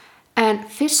 En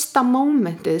fyrsta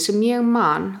mómentið sem ég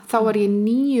man, þá var ég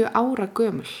 9 ára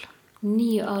gömul.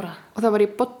 9 ára? Og þá var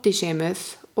ég bodyshameð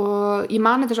og ég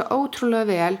man þetta svo ótrúlega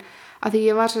vel að því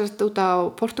ég var sérst út á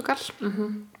Portugal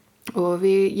og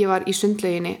ég var í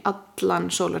sundlauginni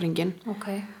allan sólarhringinn.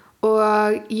 Okay.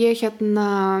 Og ég 9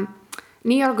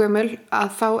 ára gömul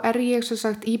að þá ég sem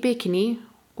sagt í bikini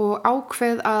og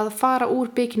ákveð að fara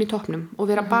úr bikini toppnum og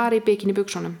vera bara í bikini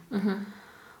buxunum.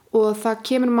 Og það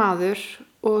kemur maður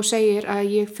og segir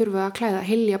að ég þurfi að klæða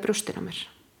hylja brjóstin á mér.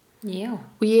 Já.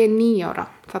 Og ég 9 ára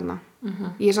þarna.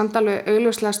 Ég samt alveg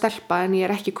augljóslega stelpa en ég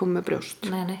ekki komið með brjóst.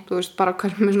 Nei. Þú veist, bara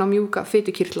hvernig með svona mjúka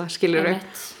fitukirtla, skilurðu.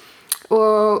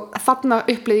 Og þarna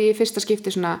upplifði ég í fyrsta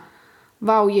skipti svona,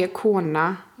 vá ég kona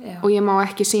og ég má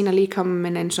ekki sýna líkamann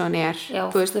minn eins og hann Já,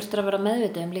 þú þurftir að vera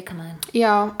meðvituð líkamann þinn.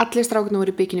 Já, allir strákarnir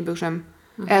voru í bikinibuxum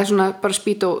eða svona bara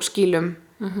spýt og skýlum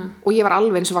og ég var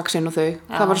alveg eins vaksin og þau.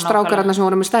 Það var strákararna sem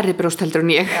voru með stærri brjóst heldur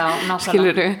en ég. Já,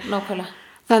 nákvæmlega.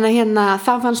 Þannig að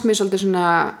það fannst mér svolítið svona,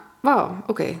 vá,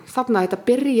 ok, þarna þetta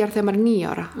byrjar þegar maður er 9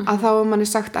 ára að þá er manni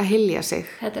sagt að hylja sig.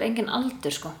 Þetta er engin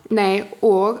aldur sko. Nei,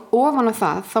 og ofan á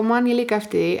það, þá man ég líka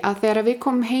eftir því að þegar við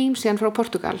komum heim síðan frá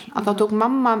Portugal að þá tók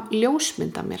mamma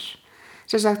ljósmynd af mér.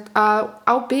 Sem sagt að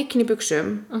á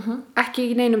bikinibuxum, ekki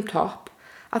í neinum topp,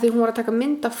 að því hún var að taka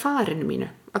mynd af farinu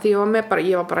mínu. Að því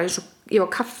ég var bara eins og, ég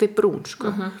var kaffibrún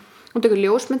sko. Hún tekur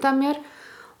ljósmynd af mér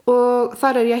og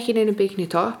þar ég ekki í neinum bikini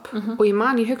topp og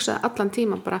ég hugsaði allan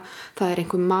tíman bara það er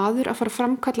einhver maður að fara að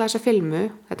framkalla þessa filmu,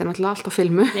 þetta er náttúrulega allt á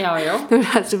filmu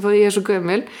þess að ég svo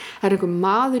gömul, það er einhver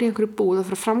maður í einhverju búð að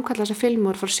fara að framkalla þessa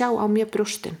filmu og fara að sjá á mér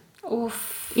brjóstin.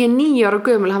 Ég 9 ára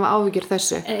gömul að hafa áhyggjur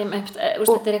þessu.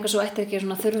 Þetta er eitthvað svo ættir ekki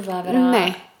svona þurfa að vera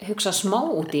að hugsa smá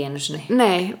út í einu sinni.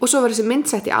 Nei, og svo var þessi mynd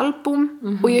sett í albúm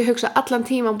og ég hugsa allan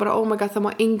tíman bara oh my god, það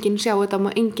má enginn sjá þetta.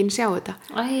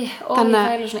 Það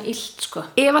er svona illt sko.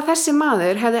 Ef að þessi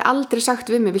maður hefði aldrei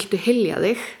sagt við mig viltu hylja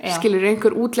þig, skilur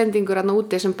einhver útlendingur þarna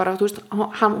úti sem bara, þú veist,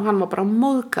 hann var bara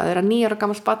móðgaður að 9 ára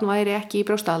gamalt barn væri ekki í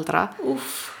brjóstaaldra.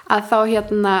 Að þá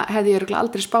hefði ég örugglega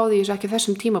aldrei spáð í þessu ekki á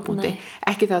þessum tímapunkti.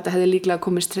 Ekki það að þetta hefði líklega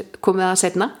komið að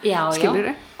seinna. Já.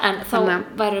 En þá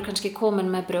væru kannski komin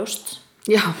með brjóst.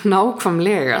 Já,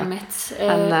 nákvæmlega.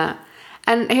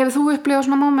 En hefur þú upplifað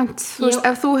svona moment? Þú veist,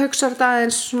 ef þú hugsar þetta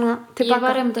aðeins svona tilbaka? Ég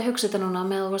var einmitt að hugsa þetta núna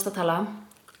með þú varst að tala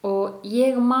og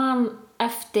ég man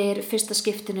eftir fyrsta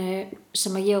skiptinu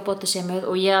sem að ég var bodyshameð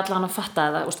og ég allan að fatta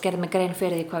það, gerði mig grein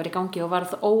fyrir því hvað var í gangi og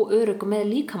varð óörugg með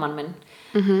líkamann minn.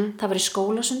 Það var í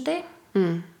skólasundi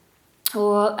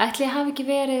og ætli ég hafi ekki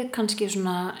verið kannski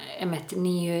svona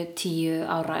 9-10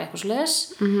 ára eitthvað svoleiðis.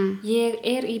 Ég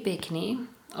er í bikini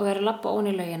og er að labba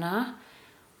ofan í laugina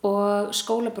og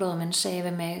skólabróður minn segir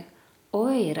við mig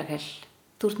oj Rakel,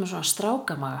 þú ert með svona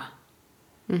strákamaga.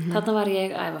 Þarna var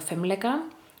ég að æfa fimleika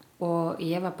og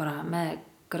ég var bara með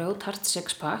grjóthart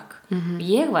sixpack.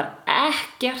 Ég var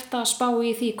ekkert að spá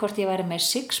í því hvort ég væri með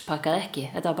sixpack eða ekki.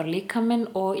 Þetta var bara líkaminn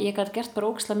og ég gat gert bara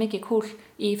ógeðslega mikið kúl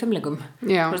í fimleikum. Þú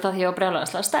veist að því ég var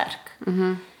brjálæðislega sterk.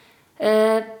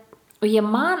 Og ég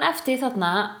man eftir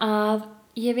þarna að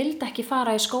ég vildi ekki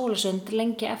fara í skólasund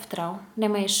lengi eftir á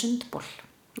nema í sundból.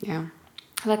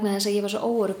 Vegna þess að ég var svo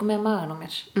óörugg með magann á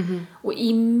mér. Og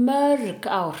í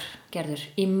mörg ár, Gerður,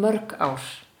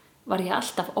 var ég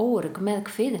alltaf óörugg með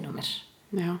kviðin á mér.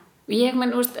 Og ég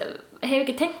hef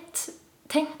ekki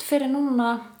tengt fyrir núna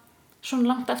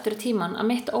svona langt eftir í tíman að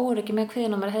mitt óöryggi með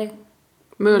kviðin á mér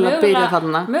mögulega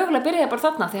byrjað bara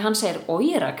þarna því hann segir oj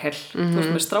Rakel, þú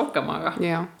veist með strákamaga.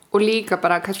 og líka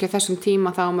bara kannski á þessum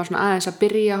tíma þá maður svona aðeins að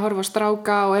byrja að horfa á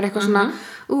stráka og eitthvað svona,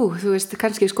 þú veist,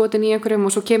 kannski skotin í einhverjum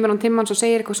og svo kemur hann timmans og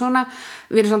segir eitthvað svona,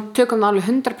 við erum svona, tökum það alveg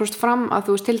 100% fram að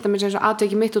þú veist, til dæmis eins og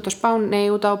atveki mitt út á Spáni,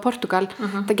 út á Portugal,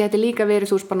 það geti líka verið,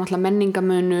 þú veist, bara náttúrulega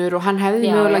menningamunur og hann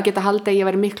hefði mögulega geta haldið að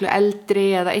ég væri miklu eldri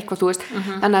eða eitthvað, þú veist,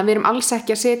 þannig að við erum alls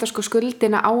ekki að setja sko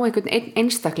skuldina á einhvern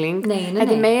einstakling,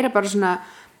 þetta meira bara svona,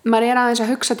 maður aðeins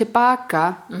að hugsa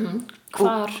tilbaka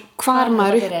hvar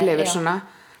maður upplifir svona,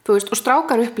 þú veist, og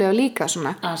strákar upplifa líka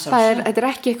svona, þetta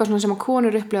ekki eitthvað svona sem að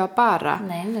konur upplifa bara,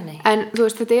 nei. En þú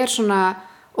veist, þetta svona,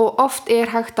 og oft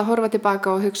hægt að horfa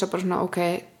tilbaka og hugsa bara svona, ok,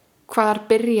 hvar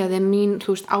byrjaði mín,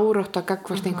 þú veist, árátta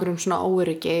gagnvart einhverjum svona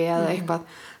óöryggi eða eitthvað,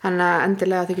 þannig að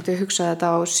endilega þið getur hugsað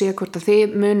þetta og sé hvort að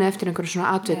þið munið eftir einhverjum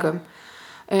svona atvikum,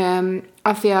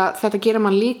 af því að þetta gerir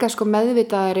mann líka sko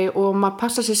meðvitaðari og maður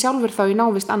passa sér sjálfur þá í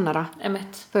návist annara,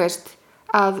 þú veist,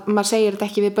 að maður segir þetta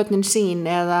ekki við börnin sín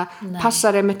eða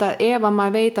passar einmitt að ef að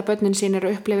maður veit að börnin sín eru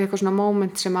að upplifa eitthvað svona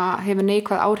moment sem að hefur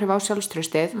neikvæð áhrif á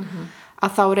sjálfstraustið,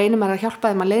 að þá reynir maður að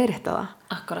hjálpa þeim að leiðrétta það.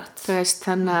 Akkurat. Þú veist,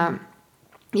 þannig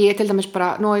að ég til dæmis bara,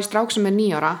 nú er strák sem er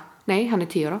 9 ára, nei, hann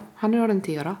er 10 ára, hann er orðinn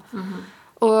 10 ára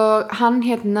og hann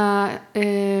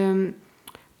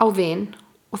á vin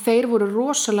og þeir voru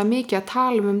rosalega mikið að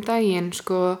tala um daginn,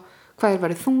 sko, hvað þeir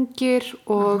verið þungir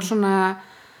og svona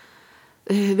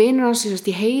vinur hans,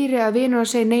 ég heyri að vinur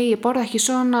hans segir nei, ég borða ekki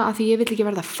svona af því ég vill ekki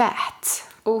verða fett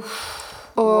og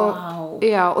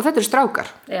þetta eru strákar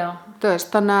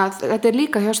veist, þannig að þetta er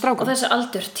líka hjá strákum og þessi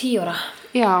aldur 10 ára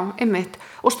já, einmitt,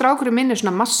 og strákurinn minn er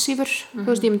svona massífur þú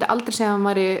veist, ég myndi aldrei segja að hann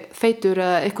væri feitur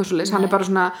eða eitthvað svoleiðis,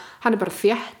 hann er bara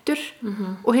þéttur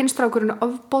og hinn strákurinn er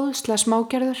ofboðslega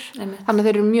smágerður þannig að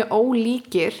þeir eru mjög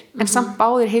ólíkir en samt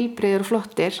báðir heilbrigðir og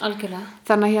flottir algjörlega,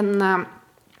 þannig að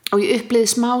og ég upplýði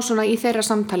smá svona í þeirra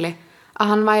samtali að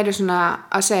hann væri svona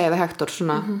að segja við Hektor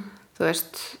svona, þú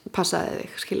veist, passaði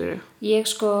þig, skilurðu? Ég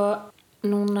sko,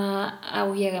 núna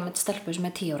ég með stelpu sem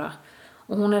er 10 ára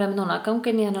og hún er núna að ganga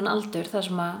inn í þennan aldur þar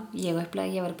sem að ég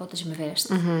upplega, ég var bótið sem ég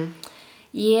fyrst.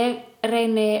 Ég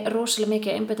reyni rosalega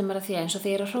mikið að einbeita mér að því eins og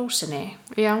því ég er á hrósinni.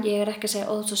 Ég er ekki að segja,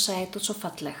 þú ert svo sæt, þú ert svo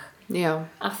falleg. Já.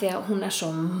 Af því að hún er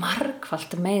svo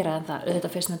margfalt meira en það,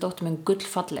 auðvitað fyrst með dóttir minn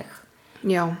gullfalleg.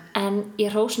 Já. En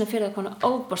ég hrósni fyrir það hvað hún er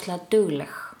óbúslega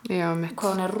dugleg hvað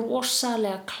hún er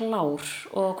rosalega klár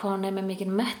og hvað hún er með mikið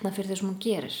metnað fyrir því sem hún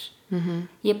gerir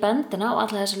ég bendi henni á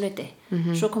alla þessa hluti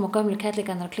svo koma gömlu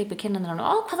kellingarnir að klípa í kinnarnar og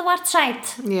ó hvað þú ert sæt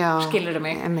skilurðu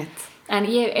mig en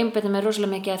ég einbeiti mér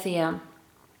rosalega mikið að því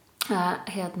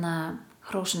að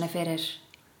hrósni fyrir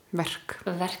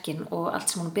verkin og allt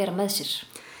sem hún bera með sér.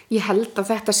 Ég held að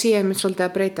þetta sé mér svolítið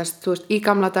að breytast, þú veist, í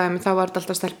gamla dagum þá var þetta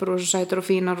alltaf stelpur og svo sætur og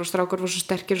fínar og strákar og svo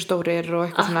sterkir og stórir og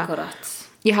eitthvað svona.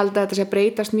 Ég held að þetta sé að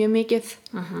breytast mjög mikið,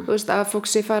 þú veist, að fólk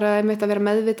sé fara að vera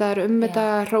meðvitaðar þetta,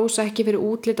 hrósa ekki fyrir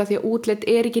útlit af því að útlit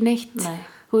er ekki neitt.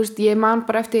 Þú veist, ég man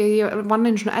bara eftir, ég vann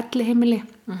einu svona elliheimili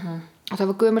og það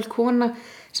var gömul kona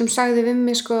sem sagði við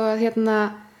mig sko að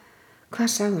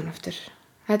hvað sagði hún aftur?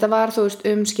 Þetta var, þú veist,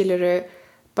 skilurðu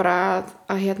bara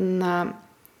að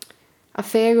að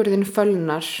fegurðin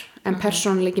fölnar en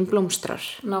persónuleikin blómstrar.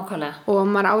 Nákvæmlega. Og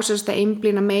maður ásast að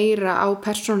einblína meira á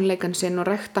persónuleikan sinn og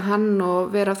rækta hann og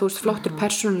vera þú veist flottur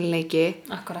persónuleiki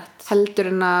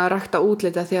heldur en að rækta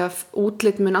útlita því að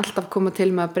útlit mun alltaf koma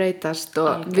til með að breytast og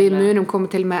algjörlega. Við munum koma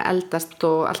til með að eldast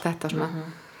og allt þetta svona.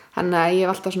 Þannig að ég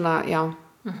hef alltaf svona, já.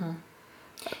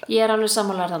 Ég er alveg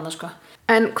sammálaður þannig sko.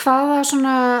 En hvaða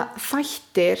svona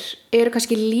þættir eru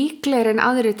kannski líklegri en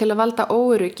aðrir til að valda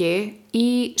óöryggi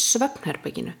í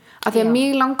svefnherberginu? Af því að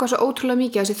mig langar svo ótrúlega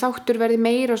mikið að þessi þáttur verði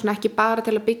meira og svona ekki bara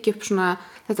til að byggja upp svona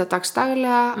þetta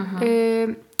dagstaglega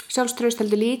sjálfstraust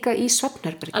heldur líka í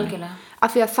svefnherberginu. Algjörlega.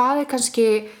 Af því að það er kannski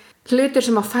hlutur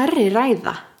sem að færri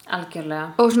ræða.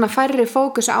 Algjörlega. Og svona færri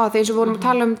fókus á það eins og vorum að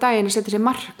tala um daginn að setja sér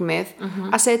markmið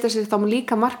að setja sér þá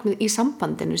líka markmið í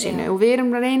sambandinu sínu og við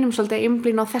reynum svolítið að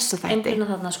einblína á þessa þætti. Einblína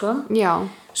þarna sko. Já.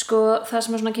 Sko það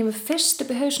sem svona kemur fyrst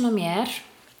upp í hausinn á mér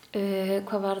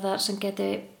hvað var það sem geti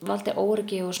valdið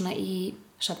óöryggi og svona í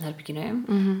svefnherberginu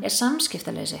er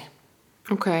samskiptaleysi.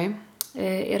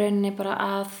 Í rauninni bara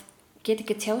að geta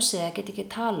ekki tjáð sig eða geta ekki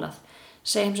talað.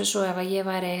 Segjum sér svo ef að ég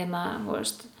væri þú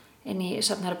veist inn í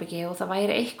svefnherbergi og það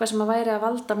væri eitthvað sem að væri að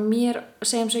valda mér,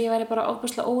 segjum svo ég væri bara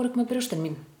óbúslega óörugg með brjóstin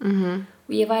mín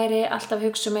og ég væri alltaf að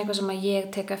hugsa um eitthvað sem að ég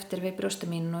tek eftir við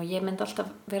brjóstin mín og ég myndi alltaf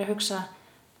vera að hugsa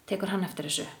tekur hann eftir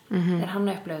þessu, er hann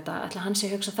að upplifa þetta ætla hann sé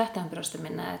að hugsa þetta brjóstin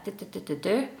mín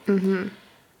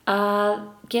að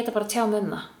geta bara tjá um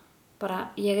það bara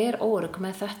ég óörugg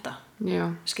með þetta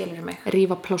skilurðu mig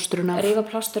rífa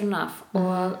plásturinn af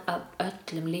og að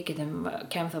öllum líkindum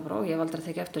kemur það bara ég hef aldrei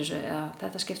tekið eftir þessu eða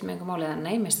þetta skiptir mig engu máli eða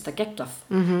nei, minnst þetta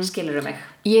geggjað skilurðu mig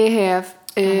ég hef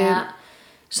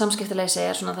samskiptaleysi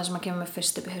svona það sem að kemur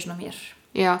fyrst upp í hausnum mér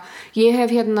já, ég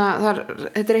hef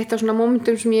þetta eitt af svona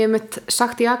momentum sem ég hef mitt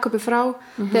sagt Jakobi frá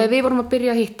þegar við vorum að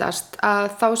byrja að hittast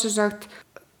að þá sem sagt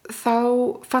þá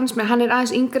fannst mér, hann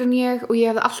aðeins yngri en ég og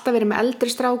ég hefði alltaf verið með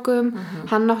eldri strákum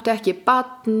hann átti ekki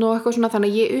barn og eitthvað svona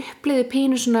þannig að ég upplifði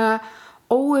pínu svona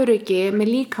óöryggi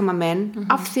með líkama minn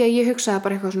af því að ég hugsaði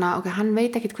bara eitthvað svona ok, hann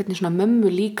veit ekkert hvernig svona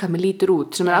mömmu líkami lítur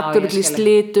út sem allur í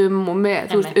slitum og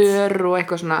með, þú veist, ör og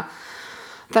eitthvað svona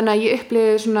þannig að ég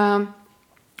upplifði svona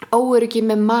óöryggi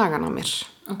með magan á mér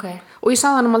og ég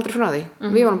sagði hann aldrei frá því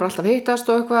við vorum bara alltaf að hittast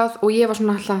og eitthvað og ég var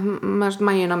svona alltaf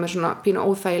maginn á mér svona pínu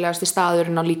óþægilegasti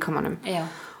staðurinn á líkamanum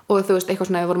og þú veist, eitthvað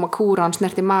svona ef við vorum að kúra hann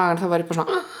snerti magan þá var ég bara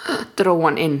svona dró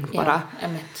hann inn bara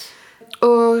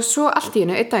og svo allt í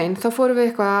einu, einn daginn þá fórum við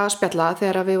eitthvað að spjalla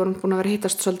þegar við vorum búin að vera að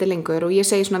hittast svolítið lengur og ég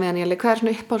segi svona við hann hvað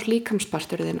svona uppáhalds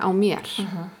líkamsparturinn á mér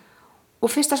og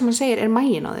fyrsta sem hann segir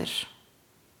maginn á þér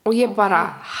og ég bara,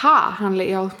 hann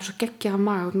já, þú erum svo geggjaðan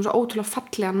maga, þú erum svo ótrúlega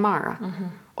fallegan maga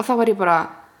og þá var ég bara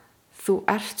þú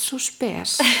ert svo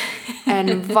spes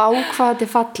en vá hvað þetta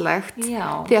fallegt því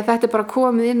að þetta bara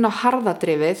komið inn á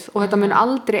harðadrifið og þetta mun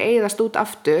aldrei eyðast út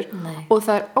aftur og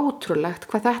það ótrúlegt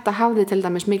hvað þetta hafði til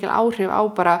dæmis mikil áhrif á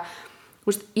bara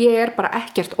veist, ég bara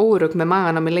ekkert óörugg með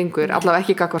magan á mig lengur allavega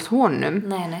ekki gagnvart honum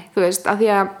þú veist, af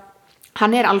því að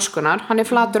hann alls konar, hann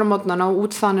flatur á mótnana og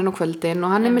útþaninn á kvöldin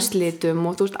og hann með slitum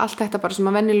og þú veist, allt þetta bara sem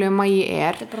að venjulega magi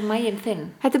þetta bara maginn þinn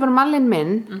þetta bara mallinn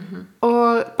minn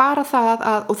og bara það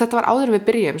og þetta var áður við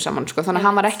byrjum saman sko, þannig að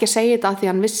hann var ekki að segja þetta af því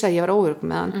að hann vissi að ég var óörugg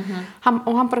með hann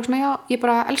og hann bara svona, já, ég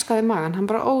bara elskaði magan hann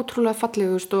bara ótrúlega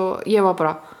fallegust og ég var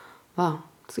bara, vá,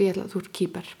 þú ert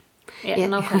kýper ég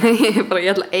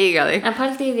ætla að eiga þig en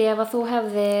pældi í því ef þú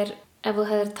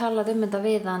hefðir talað þetta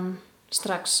við hann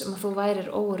strax að þú værir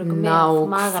óörugg með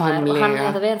maganar og hann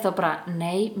hefði verið þá bara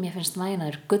nei, mér finnst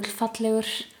maginaður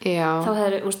gullfallegur þá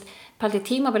hefði, pældi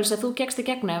tímabili sem þú gekkst í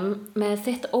gegnum með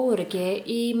þitt óöryggi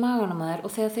í maganum að þér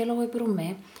og þegar þið lágu upp í rúmi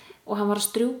og hann var að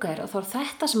strjúka þér og þá var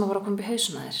þetta sem að var að koma upp í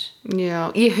hausuna þér já,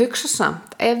 ég hugsa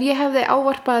samt ef ég hefði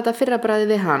ávarpað þetta fyrrabræði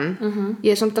við hann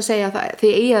ég samt að segja það,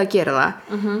 því ég að gera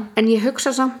það en ég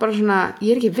hugsa samt bara svona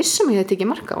ég ekki viss ég hefði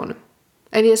tekið mark á honum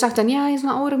ef ég hef sagt hann, já, ég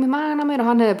svona óörugg með magan á mér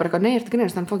og hann hefði bara eitthvað, nei, ertu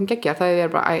grínast, hann fókin geggja þá hefði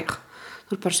ég bara,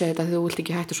 þú ert bara að segja þetta því þú vilt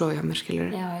ekki hægt að sofa hjá mér,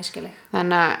 skilur já, ég skil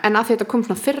en að því þetta kom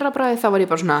svona fyrrabræði þá var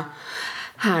ég bara svona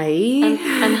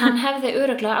en hann hefði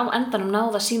örugglega á endanum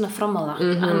náð að sína fram á það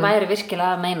hann væri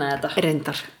virkilega að meina þetta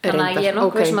reyndar þannig að ég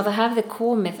nokkuð sem að það hefði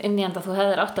komið inn í enda þú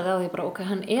hefðir átt að því bara, ok,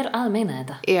 hann að meina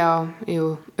þetta já,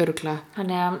 jú, örugglega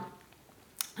þannig að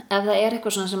ef það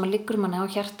eitthvað svona sem að liggur manni á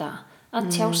hjarta að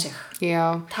tjá sig,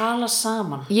 tala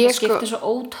saman það skiptir svo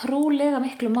ótrúlega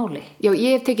miklu máli já,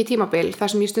 ég hef tekið tímabil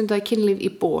þar sem ég stundaði kynlíf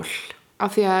í ból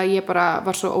af því að ég bara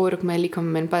var svo óörugg með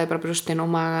líkamann minn bæði bara brjóstin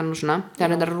og magan og svona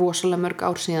það þetta rosalega mörg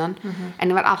ár síðan en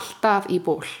ég var alltaf í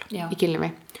ból í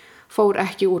kynlífi fór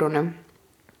ekki úr honum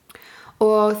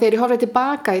og þegar ég horfði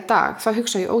tilbaka í dag þá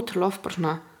hugsa ég ótrúlega oft bara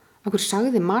svona okkur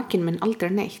sagði makinn minn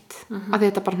aldrei neitt af því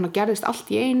þetta bara svona gerðist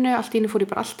allt í einu fór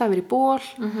ég bara alltaf verið í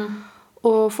ból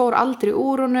og fór aldrei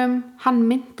úr honum hann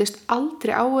myndist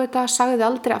aldrei á þetta sagði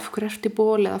aldrei af hverju ertu í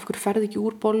ból eða af hverju ferði ekki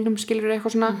úr bólnum skilur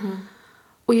eitthvað svona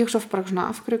og ég hugsa bara svona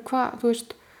af hverju hvað þú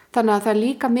veist þannig að það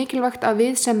líka mikilvægt að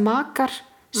við sem makar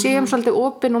séum svolítið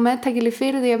opin og meðtækileg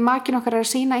fyrir því ef makinn okkar að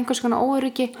sýna einhvers konar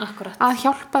óöryggi að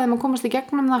hjálpa þeim að komast í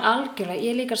gegnum það algjörlega,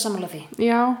 ég líka sammála því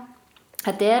já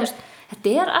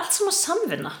þetta allt saman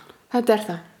samvinna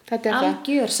þetta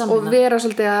algjör samvinna og vera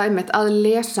svolítið að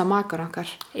lesa makar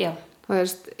okkar já þú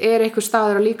veist, einhver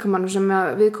staður á líkamannum sem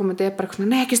viðkomandi bara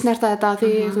svona, nei ekki snerta þetta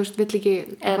því þú veist, vill ekki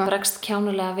eða bregst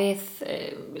kjánulega við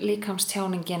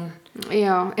líkamstjáningin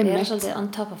svolítið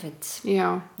on top of it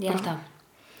já, ég held að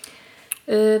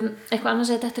eitthvað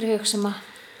annars þetta í hug sem að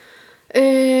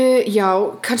já,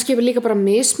 kannski er líka bara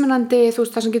mismunandi þú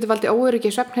veist, það sem getur valdið óöryggi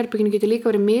í svefnherberginu getur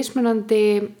líka verið mismunandi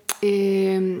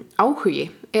áhugi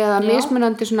eða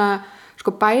mismunandi svona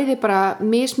sko bæði bara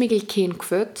mismikil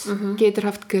kynkvöt getur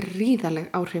haft gríðaleg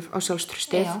áhrif á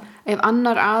sjálfstraustið ef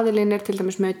annar aðilinn til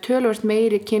dæmis með töluvert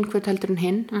meiri kynkvöt heldur en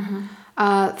hinn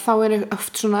að þá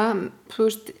oft svona þú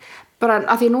veist, bara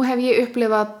að því nú hef ég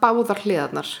upplifað báðar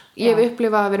hliðarnar ég hef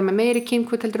upplifað að vera með meiri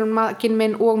kynkvöt heldur en makinn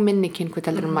minn og minni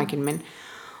kynkvöt heldur en makinn minn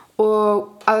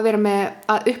og að vera með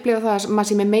að upplifa það að maður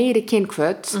sé með meiri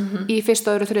kynhvöt í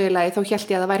fyrsta, öðru og þriðja lagi, þá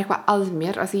hélt ég að það væri eitthvað að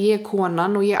mér af því ég er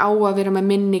konan og ég á að vera með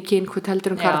minni kynhvöt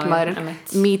heldur karlmaðurinn,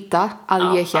 mýta að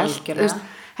ég hélt,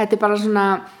 þetta er bara svona,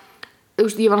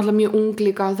 ég var náttúrulega mjög ung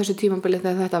líka á þessu tímabili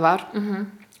þegar þetta var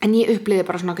en ég upplifði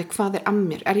bara svona, hvað er að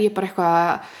mér, ég bara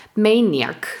eitthvað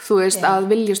maniac, að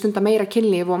vilja stunda meira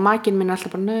kynlíf og makinn minn er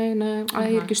alltaf bara nei,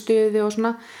 ég er ekki í stuði og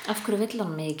svona. Af hverju vill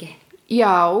hann mig ekki?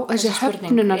 Já, þessi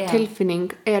höfnunar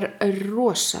tilfinning er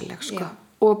rosaleg sko.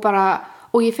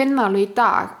 og ég finna alveg í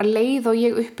dag að leið og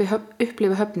ég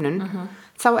upplifi höfnun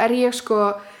þá er ég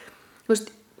sko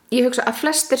ég hugsa að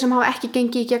flestir sem hafa ekki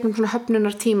gengið í gegnum svona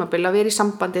höfnunar tímabil að vera í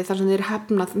sambandi þar sem þeir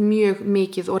höfnað mjög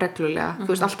mikið og reglulega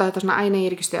alltaf þetta svona, æ nei ég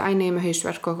er ekki stuð, æ nei ég er með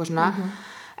hausverk og eitthvað svona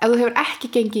ef þú hefur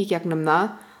ekki gengið í gegnum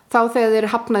það þá þegar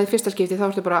þeir hafnað í fyrsta skipti þá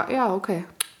ertu bara, já ok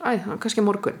kannski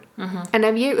morgun en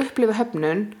ef ég upplifi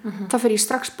höfnun þá fer ég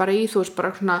strax bara í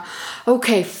bara svona, ok,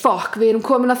 fuck, við erum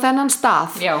komin að þennan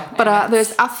stað bara,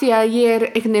 af því að ég er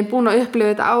einhvern veginn búin að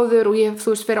upplifa þetta áður og ég,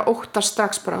 fer að óttast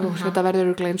strax bara, þetta verður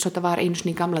örugglega eins og þetta var einu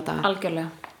sinni í gamla daga algjörlega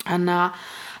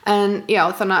en já,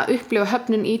 þannig að upplifa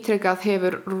höfnun ítrekað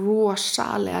hefur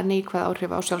rosalega neikvæð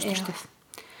áhrif á sjálfstraustið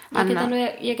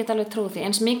Ég get alveg trúið því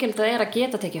eins mikilvægt það er að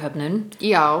geta tekið höfnun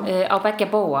á beggja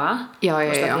bóa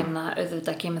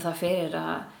auðvitað kemur það fyrir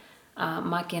að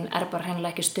makinn er bara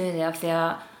hreinlega ekki stuði af því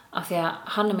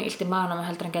að hann er með illt í maganum og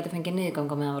heldur hann geti fengið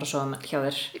niðurganga meðan hann var að sofa hjá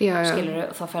þér skilurðu,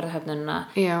 þá ferðu höfnunina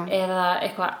eða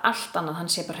eitthvað allt annað,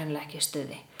 hann sé bara hreinlega ekki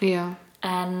stuði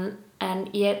en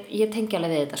ég tengi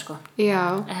alveg við þetta sko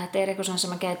þetta er eitthvað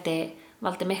sem að geti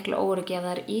valdið miklu óöryggi ef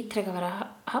það er ítrekað að vera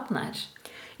hafnaðir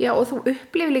Já, og þú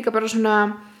upplifir líka bara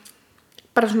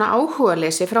svona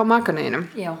áhugaleysi frá makanuðinum.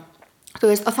 Já. Og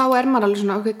þá er maður alveg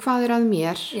svona, ok, hvað er að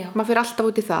mér? Maður fer alltaf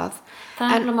út í það.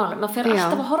 Það er máli, maður fer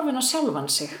alltaf að horfa inn á sjálfan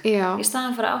sig. Já. Í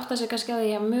staðan fyrir að átta sig kannski á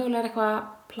því að mögulega er eitthvað að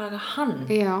plaga hann.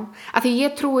 Já, af því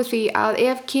ég trúi því að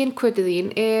ef kynhvötið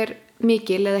þín er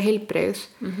mikil eða heilbrigð,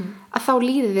 að þá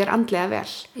líði þér andlega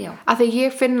vel. Já. Af því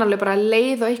ég finn alveg bara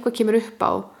leið og eitthvað kemur upp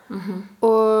á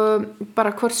og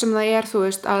bara hvort sem það er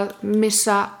að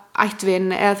missa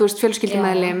ættvin eða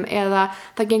fjölskyldumeðlim eða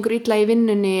það gengur illa í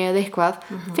vinnunni eða eitthvað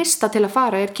fyrsta til að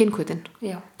fara er kynhvötin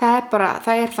það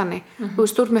er þannig þú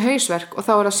ert með hausverk og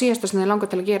þá er það síðasta sem þið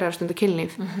langar til að gera er að stunda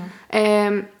kynlíf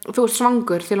þú ert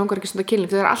svangur þið langar ekki að stunda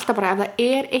kynlíf það er alltaf bara ef það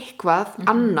er eitthvað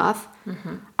annað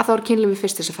að þá er kynlífi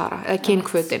fyrst þess að fara eða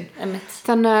kynhvötin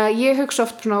þannig að ég hugsa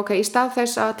oft svona, ok, í stað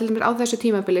þess að til dæmis á þessu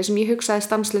tímabili sem ég hugsaði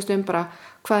stanslaust bara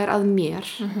hvað er að mér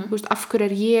af hverju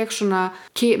er ég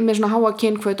með svona háa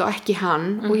kynhvöt og ekki hann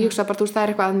og ég hugsa bara, það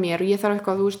er eitthvað að mér og ég þarf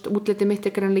eitthvað, útlitið mitt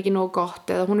er greinlega ekki nógu gott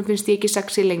eða hún finnst ég ekki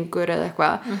sexy lengur eða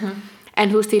eitthvað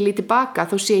en ég lít tilbaka,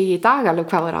 þá sé ég í dag alveg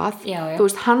hvað er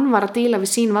að hann var að díla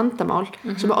við sín vandamál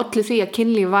sem olli því að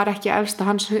kynlíf var ekki efst á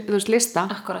hans lista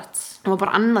Akkurat það var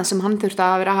bara annað sem hann þurfti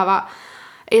að vera að hafa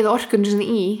eða orkunni sinni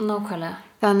í Nákvæmlega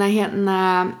þannig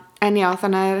en já,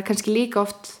 þannig að það er kannski líka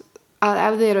oft að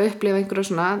ef þið eru að upplifa einhverju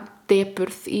svona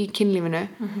deburð í kynlífinu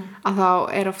að þá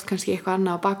er oft kannski eitthvað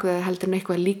annað á baku þegar heldur en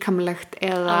eitthvað líkamlegt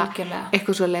eða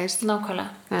eitthvað svo leist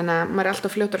Nákvæmlega þannig að maður er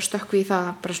alltaf fljótur að stökkva í það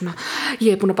bara svona,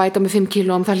 ég er búin að bæta með 5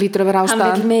 kílóum það lítur að vera ástæðan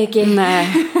Hann vill mikið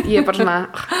Nei, ég er bara svona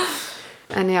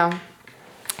en já,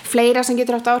 fleira sem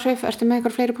getur haft áhrif ertu með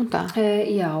eitthvað fleiri púnta?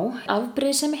 Já,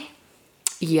 afbrýðisemi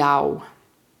Já,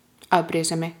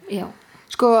 afbrýðisemi Já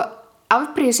Sko,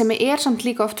 afbrýðisemi er samt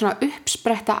líka oft svona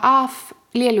uppspretta af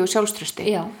lélegu sjálfstrausti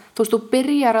þú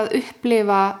byrjar að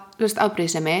upplifa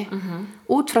afbrýðisemi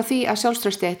út frá því að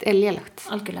sjálfstraustið þitt er lélegt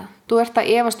algjörlega þú ert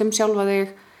að efast sjálfa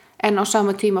þig en á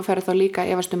sama tíma ferðu þá líka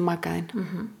að efast makaðinn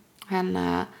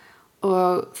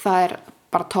og það er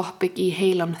bara topic í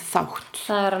heilan þátt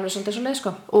það er alveg svolítið svo leið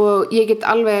sko og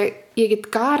ég get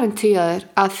garantíðað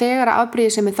að þegar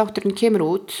afbrýðisemi þátturinn kemur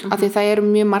út af því það eru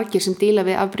mjög margir sem díla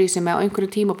við afbrýðisemi á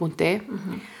einhverju tímapunkti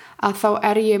að þá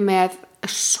er ég með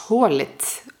solid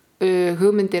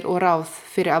hugmyndir og ráð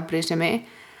fyrir afbrýðisemi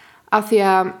af því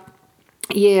að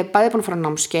ég er bæði búin að fara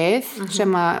námskeið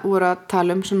sem að voru að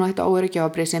tala svona þetta óöryggi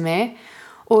afbrýðisemi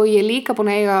og ég er líka búin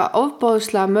að eiga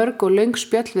ofboðslega mörg og löng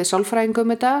spjöll við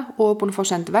sálfræðingum þetta og búin að fá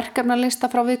send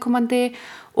verkefnalista frá viðkomandi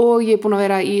og ég er búin að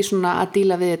vera í svona að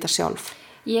díla við þetta sjálf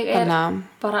Ég er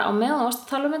bara á meðan að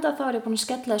tala þá er ég búin að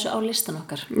skella þessu á listan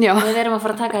okkar Já. Við erum að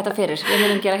fara að taka þetta fyrir við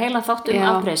munum gera heilan þátt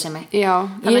afbrýðisemi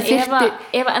þannig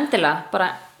ef endilega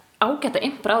bara ágæta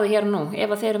impra á því hér og nú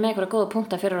ef að þið eru með einhverja góða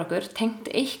punkta fyrir okkur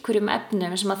tengt einhverjum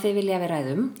efnum sem að þið vilja við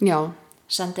ræðum Já.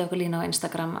 Sendi okkur lína á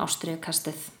Instagram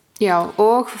ástriðkastið Já,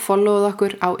 og followuð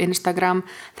okkur á Instagram.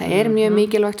 Það er mjög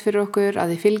mikilvægt fyrir okkur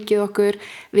að þið fylgið okkur.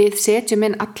 Við setjum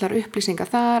inn allar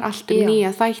upplýsingar þar, allt nýja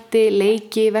þætti,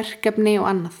 leiki, verkefni og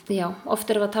annað. Já, oft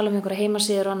erum við að tala um einhverja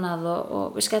heimasíður og annað og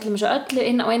við skellum þessu öllu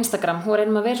inn á Instagram og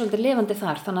reynum að vera svolítið lifandi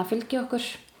þar, þannig að fylgja okkur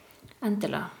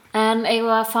endilega. En eigum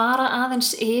við að fara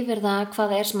aðeins yfir það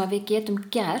hvað það sem að við getum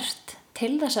gert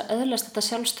til þess að öðlast þetta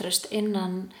sjálfstraust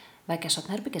innan veggja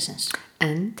svefnherbergisins?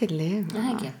 Endilega.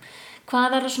 Nei, ekki.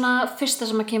 Hvað er það svona fyrsta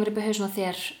sem að kemur upp í hausinn á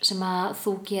þér sem að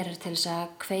þú gerir til þess að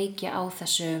kveikja á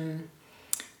þessu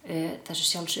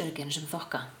sjálfsörygginu sem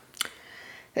þokka?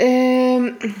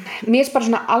 Mér er bara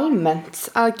svona almennt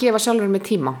að gefa sjálfur mér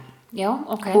tíma. Já,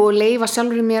 ok. Og leyfa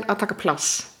sjálfur mér að taka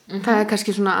pláss. Það er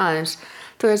kannski svona aðeins.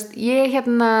 Þú veist,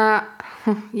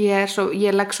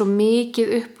 ég legg svo mikið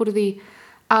upp úr því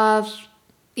að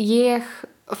ég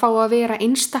fá að vera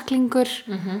einstaklingur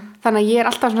þannig að ég er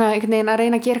alltaf svona einhvern veginn að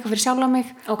reyna að gera eitthvað fyrir sjálfa mig.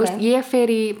 Okay. Veist, ég fer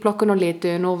í blokkun og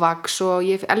litun og vax og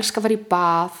ég elska að fara í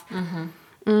bað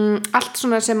allt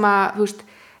svona sem að þú veist,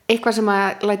 eitthvað sem að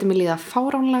lætur mig líða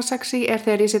fáránlega sexy er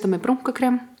þegar ég setja með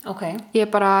brúnkukrem. Okay.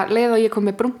 Ég bara leið og ég kom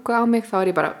með brúnku á mig þá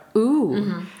er ég bara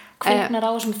kviknar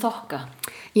á þessum þokka.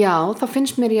 Já, þá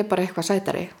finnst mér ég bara eitthvað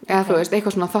sætari eða þú veist,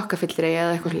 eitthvað svona þokkafyllri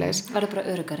eða eitthvað svoleiðis. Verður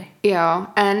bara öruggari. Já,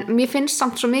 en mér finnst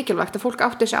samt svo mikilvægt að fólk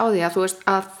átti sig á því að þú veist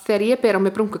að þegar ég ber á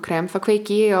mig brúnkukrem þá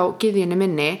kveiki ég á gyðjunni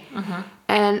minni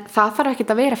en það þarf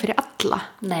ekkert að vera fyrir alla.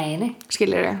 Nei.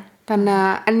 Skilurðu? Þannig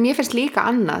að, en mér finnst líka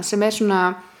annað sem er svona,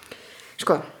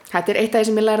 sko, þetta er eitt af því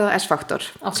sem ég lærði á S-faktor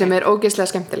sem er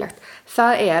ógeðslega skemmtilegt.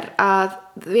 Það er að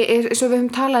eins og við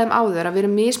höfum talað um áður að við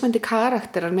erum mismunandi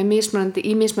karakterar með í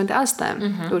mismunandi aðstæðum.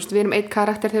 Þú veist, við erum einn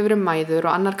karakter þegar við erum mæður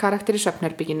og annar karakter í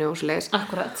svefnherberginu og svoleiðis.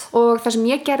 Akkurat. Og það sem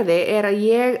ég gerði er að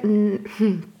ég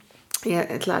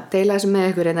ætla að deila þessu með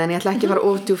ykkur en ég ætla ekki að fara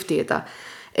of djúpt í þetta.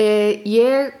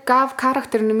 Ég gaf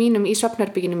karakterinu mínum í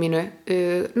svefnherberginu mínu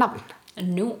nafn.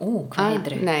 Nú, hvað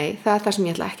heitir þau? Nei, það er það sem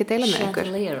ég ætla ekki að deila með ykkur.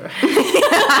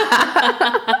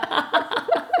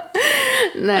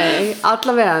 Nei,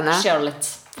 allavega hana Charlotte,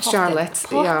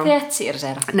 Pottet, ég er að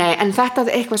segja það. Nei, en þetta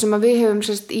er eitthvað sem við höfum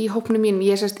sérst, í hópnum mín,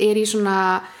 ég sérst, er í svona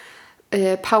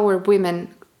power women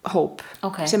hóp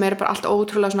sem eru bara allt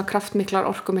ótrúlega svona kraftmiklar,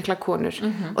 orkumiklar konur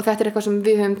og þetta er eitthvað sem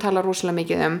við höfum talað rosalega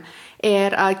mikið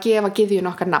er að gefa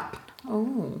gyðjun okkar nafn.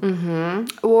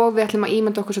 Og við ætlum að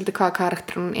ímynda okkur svolítið hvaða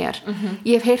karakter hún er.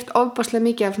 Ég hef heyrt ofboðslega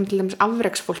mikið af til dæmis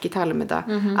afreksfólki tala um þetta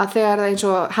að þegar það eins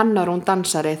og Hanna Rún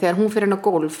dansari þegar hún fyrir inn á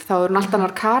gólf þá er hún allt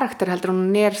annar karakter heldur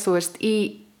hún er þú veist í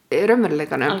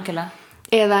raunveruleikanum. Algjörlega.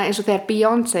 Eða eins og þegar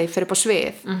Beyoncé fyrir upp á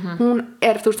svið hún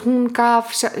er, þú veist, hún gaf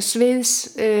sviðs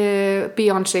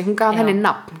Beyoncé, hún gaf henni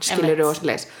nafn skilurðu og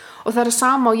svoleiðis. Og það er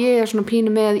sama og ég er svona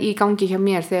pínu með í gangi hjá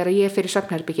mér þegar ég fer í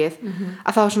svefnherbergið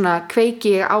að þá svona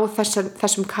kveiki ég á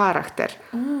þessum karakter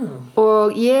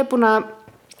og ég er búin að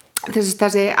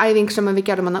þessi æfing sem við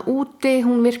gerum hana úti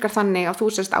hún virkar þannig að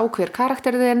þú sérst ákveður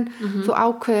karakterðin þú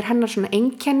ákveður hennar svona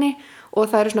einkenni og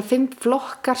það eru svona 5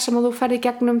 flokkar sem þú ferði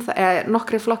gegnum,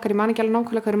 nokkri flokkar, ég man ekki alveg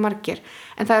nákvæmlega hvað eru margir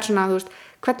en það er svona, þú veist,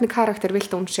 hvernig karakter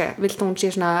viltu hún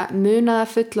sé svona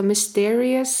munaðafull og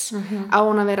mysterious á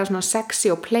hún að vera svona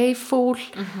sexy og playful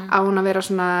á hún að vera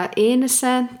svona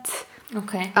innocent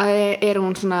er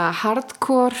hún svona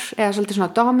hardcore eða svolítið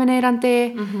svona dominerandi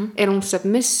er hún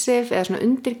submissive eða svona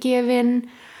undirgefin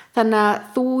þannig að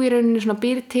þú í rauninni svona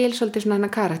býr til svolítið svona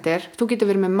hennar karakter þú getur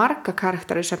verið með marga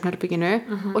karakter í svefnherberginu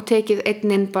og tekið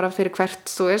einn inn bara fyrir hvert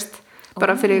þú veist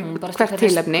bara fyrir hvert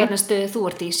tilefni hvernig stöðu þú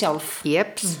ert í sjálf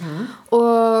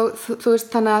og þú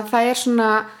veist þannig að það er svona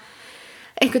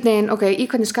einhvern veginn, í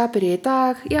hvernig skapir ég í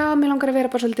dag já, mér langar að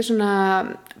vera bara svolítið svona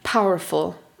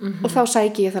powerful og þá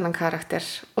sæki ég þennan karakter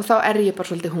og þá er ég bara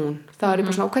svolítið hún þá er ég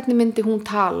bara svona, hvernig myndi hún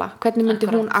tala hvernig myndi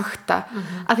hún akta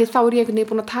af því þá er ég einhvern veginn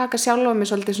búin að taka sjálfa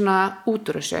mig svolítið svona út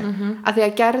úr þessu af því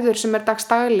að Gerður sem er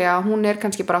dagstaglega hún er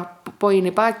kannski bara bogin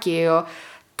í baki og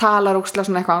talar ókslega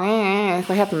svona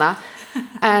eitthvað hérna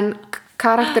en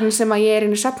karakterin sem að ég er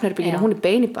inn í svefnherberginu hún er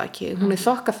bein í baki, hún er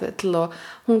þokkafull og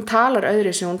hún talar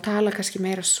öðru sem hún talar kannski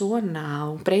meira svona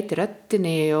og hún breytir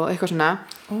röddinni og eitthvað svona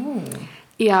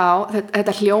já,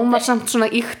 þetta hljómar samt svona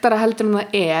íktara heldur en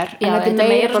það er já, en þetta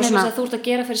er meira bara svona að þú ert að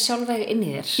gera fyrir sjálfvega inn í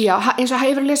þér já, eins og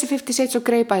hefur lesið 50 Shades of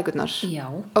Grey bækurnar já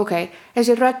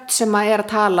þessi rödd sem að er að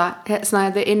tala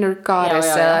svona the inner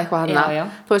goddess eða eitthvað hana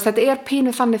þú veist, þetta er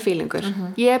pínu þannig feelingur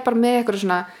ég er bara með eitthvað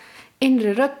svona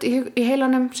innri rödd í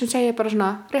heilanum sem segir bara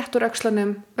svona rétt úr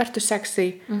öxlanum, vertu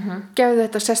sexy gefðu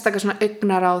þetta sérstaklega svona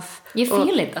augnaráð ég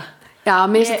fíla þetta já,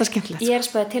 mér finnst þetta skemmtilegt ég er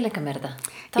spæðið að tilengja mér þetta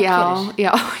takk fyrir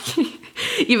já,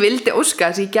 ég vildi óska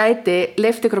þess að ég gæti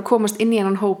leyft ykkur að komast inn í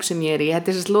hennan hóp sem ég er í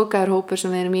þetta er þess lokaður hópur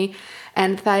sem við erum í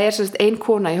en það er ein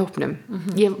kona í hópnum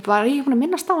ég var búin að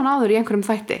minnast á hana áður í einhverjum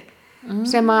þætti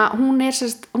sem að hún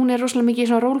er rosalega mikið í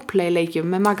svona roleplay leikjum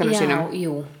með makanum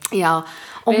sínum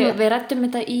og við ræddum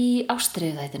þetta í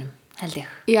ástriðu þættinum held ég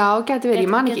já, gæti verið, ég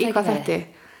man ekki hvað þætti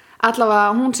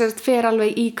allavega hún fer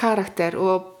alveg í karakter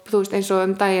og þú veist eins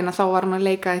og daginn að þá var hún að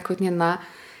leika einhvern hérna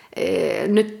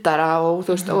nuddara og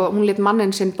þú veist og hún lét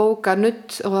manninn sinn bóka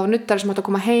nudd og það var nuddari sem átti að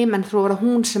koma heim en þú var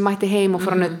hún sem mætti heim og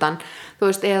fór að nuddan þú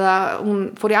veist eða hún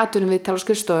fór í atvinnum við tala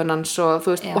skrifstofun hans og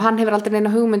þú veist og hann hefur aldrei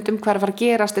neina hugmynd hvað er að fara að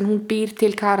gerast en hún býr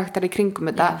til karakter í kringum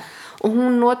þetta og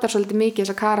hún notar svolítið mikið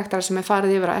þessa karaktera sem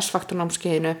farið yfir á S-faktor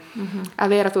námskeiðinu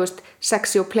að vera þú veist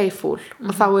sexy og playful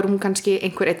og þá hún kannski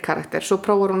einhver eitt karakter svo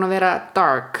prófur hún að vera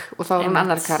dark og þá hún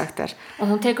annar karakter og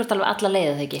hún tekur þetta alveg alla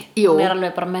leiðið ekki Jú. hún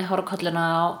alveg bara með hárkolluna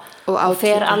og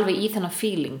fer alveg í þennan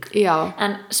feeling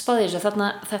en spáði þessu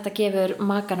þetta gefur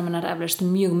makanum hennar eflaust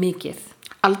mjög mikið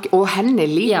og henni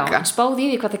líka já, spáði í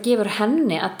því hvað það gefur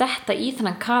henni að detta í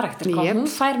þennan karakter hvað hún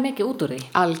fær mikið út úr því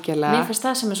algjörlega mér finnst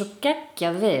það sem er svo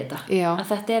geggjað við þetta að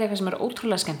þetta er eitthvað sem er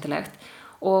ótrúlega skemmtilegt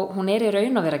og hún er í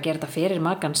raun að vera að gera þetta fyrir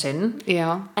makan sinn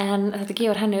en þetta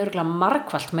gefur henni örugglega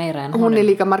margfalt meira en hún er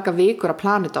líka marga vikur að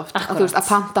plana þetta oft að, veist,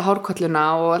 að panta hárkolluna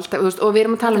og, veist, og við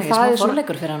erum að tala það er smá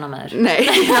forleikur fyrir hana með þér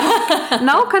nei,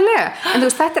 nákvæmlega en þú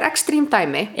veist, þetta er extreme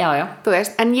dæmi þú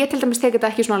veist, en ég til dæmis teki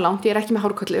þetta ekki svona langt ég er ekki með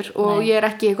hárkollur og ég er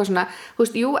ekki eitthvað svona þú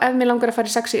veist, jú, ef mér langar að fara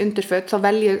í sexy undirföt þá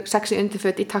velj ég sexy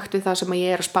undirföt í takt við það sem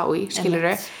ég er að spá í,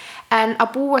 skilurðu en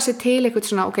að búa sér til eitthvað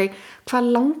svona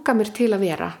hvað langar mér til að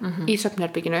vera í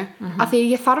svefnherberginu af því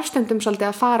ég þarf stundum svolítið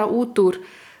að fara út úr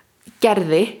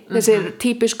gerði þessi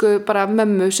típisku bara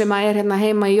mömmu sem að er hérna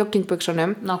heima í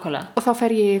joggingbuxunum og þá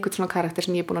fer ég í eitthvað svona karakter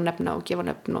sem ég er búin að nefna og gefa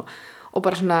nöfn og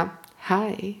bara svona hæ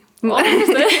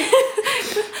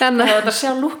þannig að þetta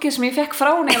sjá lúkið sem ég fekk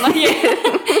frá henni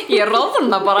ég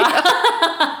róðna bara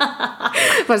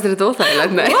fannst þér þetta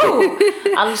óþægilegt? Nei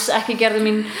alls ekki gerði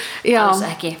mín alls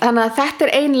ekki þannig að þetta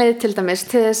er ein leið til dæmis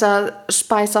til þess að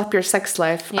spice up your sex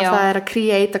life að það er að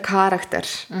create a karakter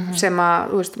sem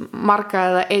að, þú veist, marga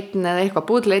eða einn eða eitthvað,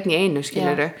 búið til einn í einu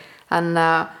skilurðu,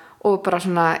 þannig og bara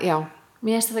svona,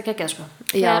 mér finnst þetta geggjað sko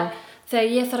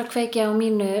þegar ég þarf að kveikja á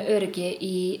mínu öryggi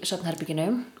í svefnherberginu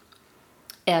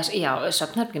eða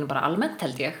svefnherberginu bara almennt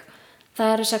held ég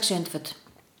það eru sexy undirföt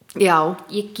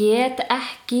ég get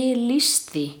ekki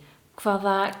lýst því hvað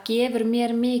það gefur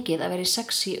mér mikið að vera í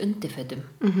sexy undirfötum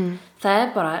það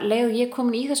er bara, leiðu ég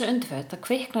komin í þessu undirföt það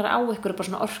kveiknar á ykkur bara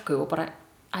svona orku og bara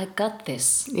I got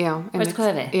this veistu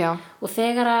hvað við? Og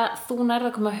þegar að þú nærða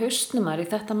að koma haustnumar í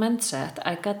þetta mindset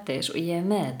I got this og ég er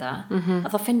með þetta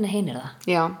að þá finna hinir það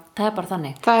það er bara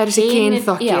þannig það er þessi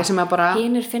kynþokki sem er bara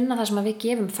hinir finna það sem við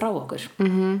gefum frá okkur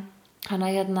þannig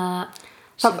að hérna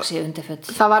sexy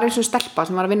undirföt það var eins og stelpa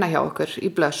sem var að vinna hjá okkur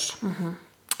í Blöss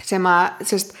sem að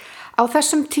sérst, á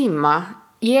þessum tíma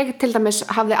ég til dæmis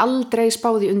hafði aldrei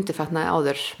spáð í undirfötnaði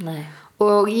áður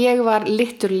og ég var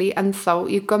literally ennþá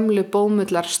í gömlu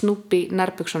bómullar Snoopy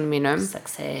nærbuxunum mínum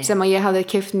sem að ég hafði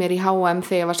keypt mér í H&M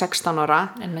þegar ég var 16 ára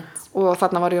og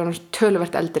þarna var ég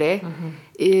töluvert eldri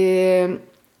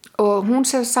og hún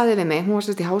sagði við mig, hún var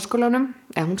sérst í háskólanum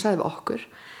eða hún sagði við okkur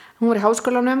hún var í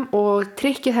háskólanum og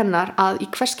trikkið hennar að í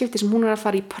hvers skipti sem hún er að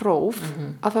fara í próf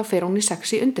að þá fer hún í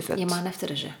sexy undirföt ég man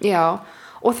eftir þessu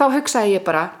og þá hugsaði ég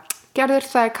bara Gerður,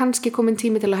 það er kannski komin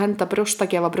tími til að henda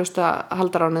brjóstagefa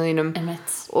brjóstahaldaránu þínum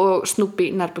og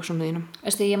Snoopy nærbuxunum þínum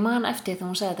veistu, ég man eftir þegar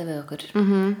hún sagði þetta við okkur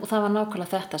og það var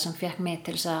nákvæmlega þetta sem fekk mig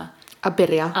til þess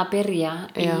að byrja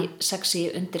í sexy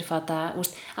undirfata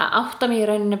að átta mig í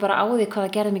rauninni bara á því hvað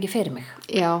það gerði mikið fyrir mig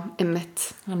einmitt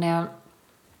þannig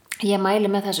að ég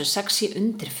mæli með þessu sexy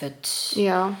undirföt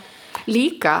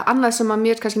líka, annað sem að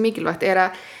mér kannski mikilvægt er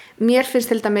að mér finnst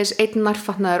til dæmis einn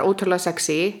nærfatnaður ótrúlega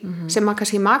sexy sem að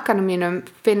kannski makanum mínum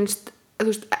finnst, þú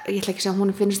veist, ég ætla ekki að segja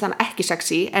hún finnst hann ekki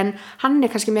sexy en hann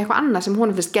er kannski með eitthvað annað sem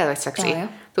hún finnst geðveikt sexy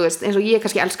þú veist, eins og ég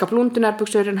kannski elska blúndu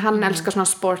nærbuxur en hann elskar svona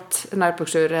sport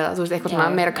nærbuxur eða þú veist, eitthvað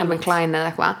svona meira Calvin Klein eða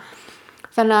eitthvað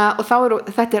þannig að,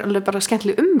 og þetta er alveg bara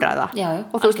skemmtileg umræða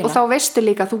og þá veistu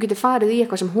líka að þú getur farið í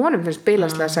eitthvað sem honum finnst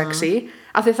bilanslega sexy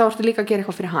af því þá ertu líka að gera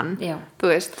eitthvað fyrir hann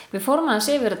þú veist. Við fórum aðeins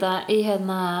yfir þetta í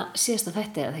síðasta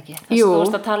þætti eða ekki þess að þú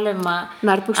veist að tala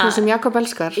nærbuxurnar sem Jakob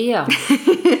elskar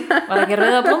var ekki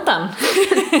rauða blúndan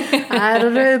það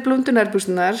eru rauðu blúndu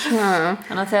nærbuxurnar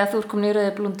þannig að þegar þú er komin í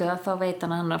rauðu blúndu þá veit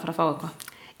hann að hann er að fara að fá eitthvað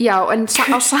en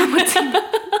á sama tíma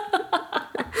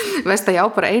veist að ég á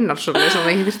bara einar svona sem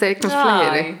ég þurfti að eignast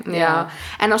fleiri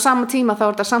en á sama tíma þá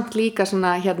er þetta samt líka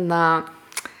svona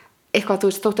eitthvað, þú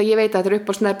veist, þótt að ég veit að þetta er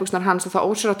uppáhalds nærbuxurnar hans og þá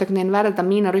ósjálfrátt verður þetta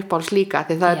mínar uppáhalds líka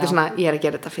því það er svona, ég er að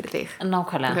gera þetta fyrir þig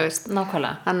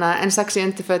nákvæmlega. En sexy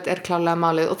undirföt er klálega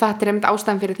málið og þetta er einmitt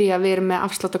ástæðan fyrir því að við erum með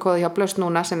afsláttakóði hjá Blöst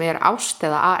núna sem er ást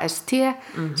eða AST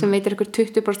sem veitir ykkur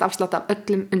 20% afslátt af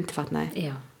öllum undirfatnaði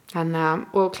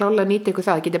og klálega nýta ykkur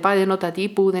það, getið bæðið nota þetta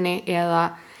í búðinni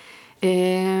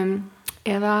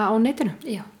eða á netinu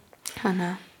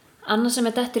Annað sem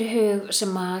dettur í hug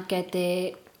sem að gæti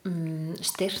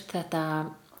styrt þetta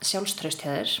sjálfstraust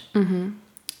hjá þér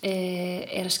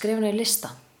er að skrifa niður lista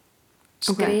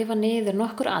skrifa niður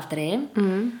nokkur atriði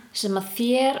sem að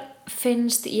þér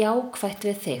finnst jákvætt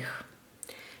við þig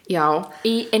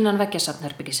í innan veggja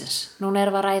svefnherbergisins núna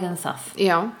erum við að ræða það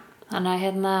þannig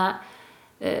að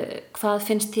hvað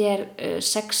finnst þér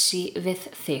sexy við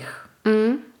þig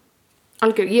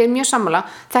Algjör, ég er mjög sammála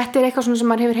þetta er eitthvað svona sem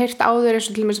maður hefur heyrt áður eins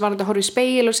og til dæmis var þetta að horfa í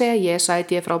spegil og segja ég er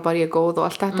sæt, ég er frábær, ég er góð og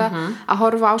allt þetta að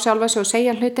horfa á sjálfa sig og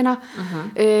segja hlutina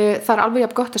það er alveg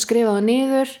jafn gott að skrifa það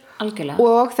niður Algjörlega.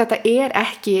 Og þetta er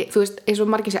ekki þú veist, eins og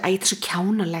margir segja, þetta er svo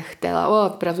kjánalegt eða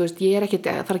bara, þú veist, ég er ekki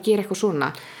það að gera eitthvað svona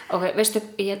Ok,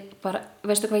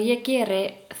 veistu hvað ég geri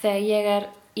þegar ég er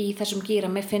í þessum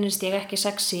gíra mér finnst ég ekki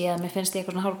sexy eða mér finnst ég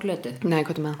eitthvað svona hálf glötuð Nei,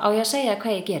 hvað er með það? Á ég að segja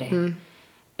hvað ég geri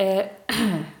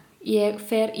Ég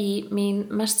fer í mín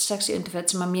mest sexy undirföt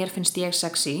sem að mér finnst ég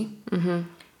sexy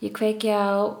ég kveiki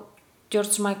á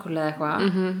George Michael eða eitthvað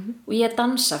og ég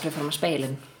dansa fyrir fram að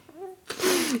speilin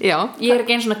ég er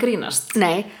ekki eins og grínast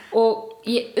Nei. og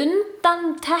ég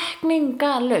undan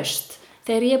tekningalaust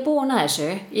þegar ég er búin að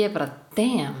þessu ég er bara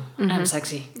damn, I'm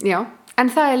sexy En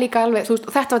það er líka alveg, þú veist,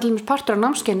 þetta var til dæmis partur af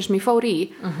námskeiðinu sem ég fór í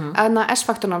aðna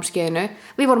S-faktor námskeiðinu,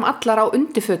 við vorum allar á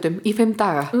undirfötum í 5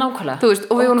 daga. Nákvæmlega. Þú veist,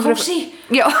 og við vorum það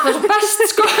er best,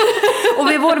 sko. og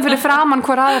við vorum fyrir framan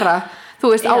hver aðra,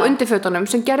 þú veist, á undirfötunum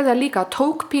sem gerði það líka,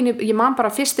 tók pínu, ég man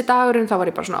bara fyrsti dagurinn, þá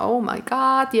var ég bara svona, oh my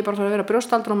god, ég er bara að fara að vera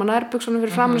brjóstaldrun og nærbuksunum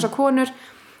fyrir framlösa konur.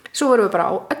 Svo vorum við bara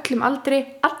á öllum aldri,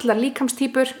 allar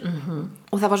líkamstýpur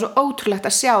og það var svo ótrúlegt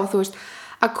að sjá, þú veist,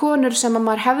 að konur sem að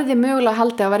maður hefði mögulega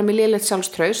haldið að vera með lélegt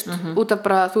sjálfstraust út af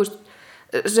bara, þú veist,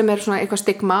 sem er svona eitthvað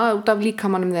stigma út af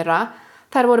líkamannum þeirra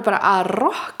þær voru bara að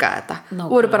rokka þetta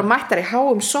voru bara mættar í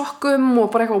háum sokkum og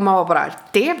bara eitthvað og maður bara,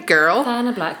 damn girl Það er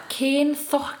nefnilega,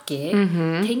 kynþokki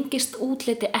tengist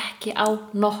útliti ekki á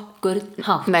nokkur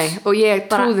hátt Nei, og ég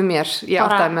trúði mér, ég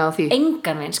áttaði mig á því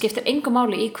engan veginn, skiptir engu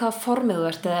máli í hvaða formið þú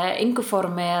ert eða engu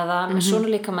formi eða með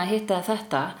svona líka maður hitta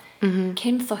þetta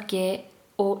kynþokki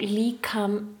og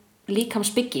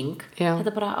líkamsbygging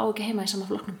þetta bara á ekki heima í sama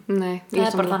flokknum Nei, það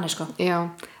er bara þannig sko Já,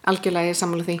 algjörlega ég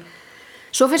sammála því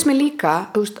Svo finnst mér líka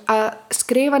að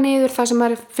skrifa niður það sem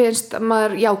maður finnst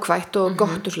maður jákvætt og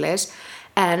gott og svoleiðis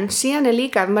en síðan er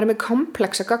líka ef maður er með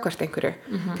komplexa gagnvart einhverju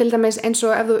til dæmis eins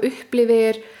og ef þú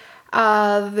upplifir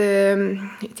að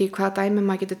því hvaða dæmi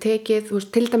maður getur tekið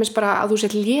veist, til dæmis bara að þú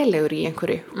sett lélegur í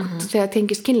einhverju þegar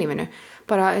tengist kynlífinu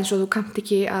bara eins og þú kannt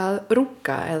ekki að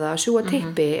runga eða sjúga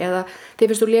tippi eða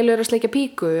þið finnst þú lélegur að sleikja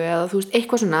píku eða þú veist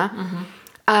eitthvað svona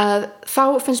að þá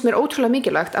finnst mér ótrúlega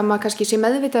mikilvægt að maður kannski sé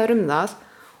meðvitaður það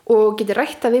og geti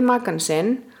rætta við makann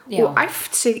sinn og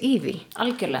æft sig í því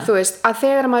Algjörlega. Þú veist að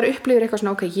þegar maður upplifir eitthvað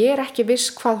svona ok, ég er ekki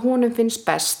viss hvað honum finnst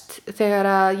best þegar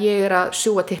að ég er að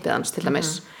sjúga tippið hans til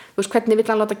dæmis þú veist hvernig vill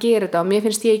hann láta gera þetta og mér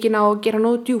finnst ég ekki ná að gera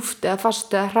nógu djúpt eða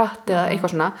fast eða hratt eða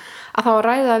eitthvað svona að þá að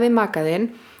ræða við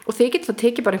makaðinn og þið getur það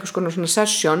tekið bara einhvers konar svona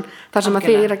session þar sem að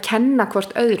þið er að kenna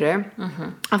hvort öðru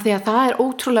af því að það er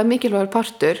ótrúlega mikilvægur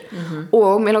partur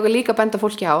og mér langar líka að benda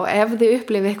fólki á ef þið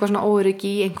upplifið eitthvað svona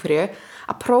óöryggi í einhverju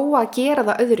að prófa að gera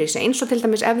það öðruvísi eins og til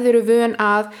dæmis ef þið eru vön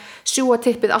að sjúga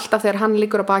tippið alltaf þegar hann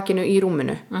liggur á bakinu í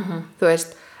rúminu þú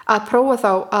veist að prófa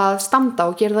þá að standa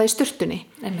og gera það í sturtunni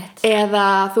eða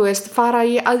þú veist fara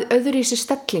í öðruvísi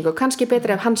stellingu kannski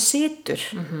betri ef hann situr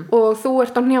og þú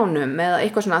ert á hnjánum eða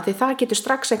eitthvað svona því það getur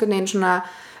strax einhvern veginn svona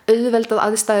auðveldað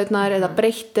aðstæðurnar eða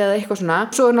breytt eða eitthvað svona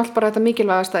svo er náttúrulega bara þetta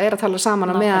mikilvægast að er að tala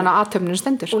saman á meðan að athöfnin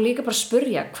stendur og líka bara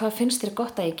spurja hvað finnst þér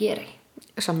gott að ég geri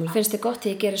Samla. Finnst þér gott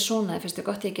að ég geri svona finnst þér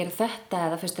gott að ég geri þetta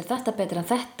eða finnst þér þetta betur en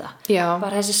þetta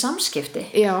bara þessi samskipti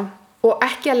og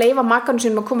ekki að leyfa makanum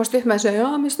sínum að komast upp með þessu já,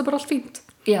 mér finnst það bara allt fínt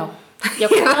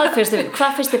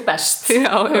hvað finnst þér best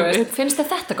finnst þér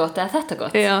þetta gott eða þetta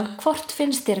gott hvort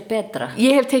finnst þér betra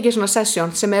ég hef tekið svona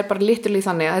session sem er bara literally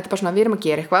þannig að þetta er bara svona við erum að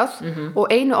gera eitthvað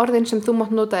og einu orðin sem þú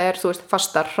mátt nota er þú veist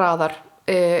fastar, hraðar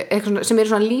eitthvað sem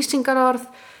eru svona lýsingarorð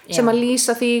sem að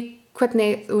lýsa því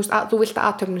hvernig þú veist að þú vilt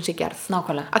að athöfnin sé gerð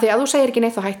nákvæmlega af því að þú segir ekki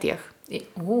neitt þá hætti ég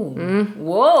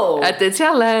wow. Þetta er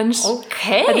challenge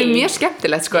Þetta er mjög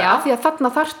skemmtilegt sko af því að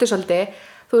þarna þarftu svolítið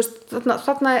þú veist,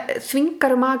 þarna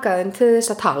þvingar makaðinn til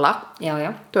þess að tala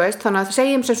já. Þú veist, þannig að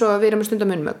segjum sem svo að við erum að stunda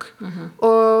munnmögg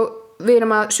og við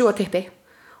erum að sjúga typpi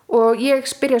og ég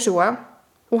byrja að sjúga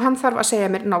og hann þarf að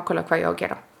segja mér nákvæmlega hvað ég á að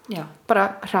gera. Já. Bara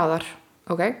hraðar,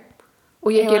 ok?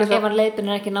 Og ég geri það. Ef hann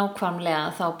leiðbeinir ekki nákvæmlega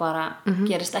þá bara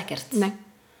gerist ekkert. Nei.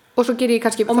 Og svo geri ég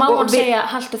kannski... Og má hann segja,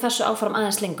 haltu þessu áfram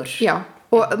aðeins lengur. Já,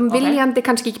 og viljandi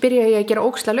kannski ekki byrja ég að gera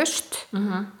ógeðslega laust,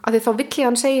 af því þá vill ég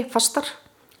hann segja fastar.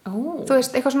 Þú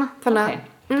veist, eitthvað svona. Þannig að...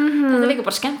 Þetta líka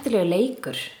bara skemmtilegu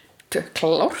leikur.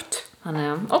 Klárt. Þannig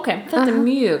að, þetta er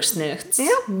mjög sniðugt.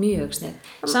 Mjög sniðugt.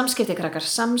 Samskipti, krakkar.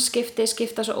 Samskipti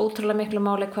skipta svo ótrúlega miklu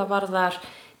máli hvað varðar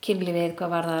kynlífið,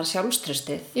 hvað varðar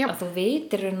sjálfstraustið. Að þú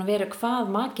veitir raun og veru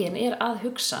hvað makiðin er að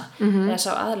hugsa eða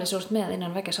sá aðalið svo með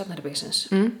innan veggja svefnherbergisins.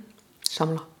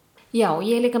 Samla. Já,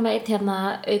 ég er líka með einn hérna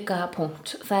auka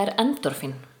punkt. Það er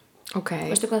endorfín. Ok.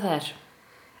 Veistu hvað það er?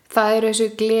 Það eru þessu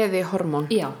gleði hormón.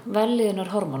 Já, vellíðunar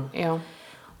hormón. Já.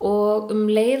 Og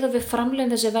leið og við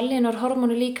framleiðum þessi vellíðunar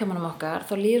hormónu líkamanum okkar,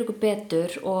 þá líður okkur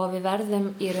betur og við verðum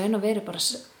í raun og veru bara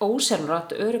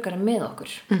ósjálfrátt öruggari með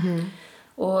okkur.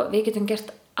 Og við getum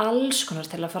gert alls konar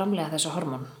til að framleiða þessi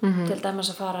hormón. Til dæmis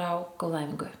að fara á góða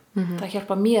æfingu. Það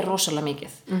hjálpa mér rosalega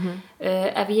mikið.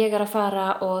 Ef ég er að fara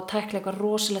og tækla eitthvað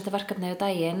rosalegt verkefni yfir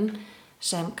daginn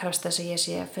sem krefst þess að ég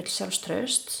sé full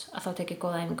sjálfstraust, að þá tek ég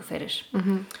góða æfingu fyrir.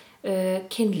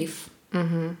 Kynlíf.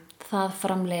 Það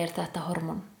framleiðir þetta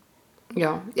hormón. Já,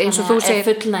 eins og þú segir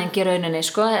fullnæðing í rauninni,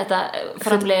 sko, þetta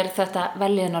framleiðir þetta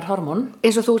vellíðunar hormón.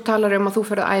 Eins og þú talar að þú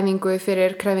ferð á æfingu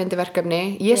fyrir krefjandi verkefni.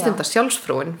 Ég stunda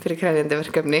sjálfsfróun fyrir krefjandi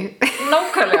verkefni.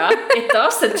 Nákvæmlega, it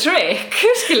does the trick,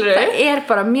 skilur Það er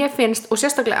bara, mér finnst, og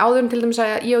sérstaklega áður til dæmis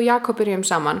að ég og Jakob byrjum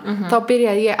saman, þá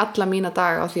byrjaði ég alla mína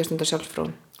daga á því að stunda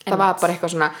sjálfsfróun. Það var bara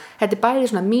eitthvað svona, þetta er bæði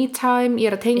svona me time,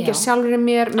 ég er að tengja sjálfur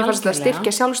mér fannst það að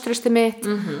styrkja sjálfstrausti mitt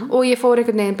og ég fór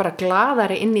einhvern veginn bara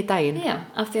glaðari inn í daginn. Já,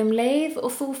 af því leið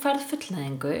og þú ferð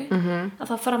fullnæðingu að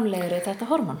það framleiðir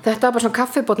þetta hormón. Þetta var bara svona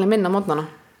kaffibolli minn á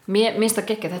morgnana. Mér minnst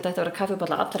það geggjað, þetta ætti að vera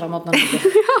kaffibolla allra á morgnana.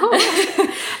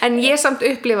 En ég samt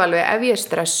upplifa alveg ef ég er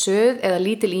stressuð eða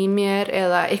lítil í mér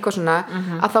eða eitthvað svona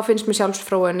að þá finnst mér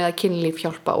sjálfsfróun eða kynlíf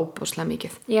hjálpa óbúslega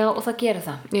mikið. Já, og það gerir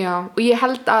það. Já, og ég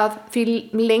held að því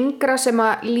lengra sem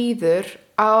að líður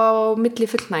á milli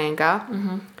fullnæginga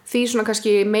því svona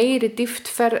kannski meiri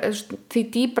því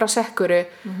dýpra sekkuru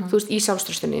þú veist, í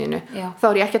sjálfstraustinu þá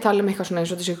er ég ekki að tala um eitthvað svona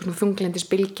eins og þessi eitthvað þunglindis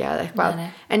bylgja eða eitthvað,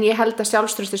 en ég held að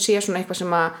sjálfstraustu sé svona eitthvað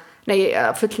sem að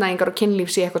fullnægingar og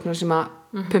kynlíf sé eitthvað sem að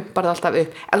pumpar það alltaf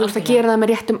upp ef þú ert að gera það með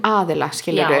réttum aðila,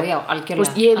 skilurðu. Já,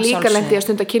 algjörlega. Ég er líka lenti að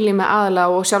stunda kynlíf með aðila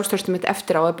og sjálfstraustu mitt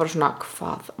eftir á er bara svona,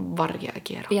 hvað var ég að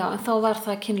gera? Já, en þá var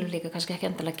það kynlíf líka kannski ekki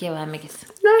endilega að gefa það mikið.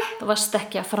 Nei. Það varst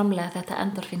ekki að framleiða þetta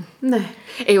endorfín. Nei.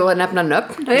 Eigum við að nefna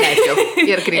nöfn? Nei,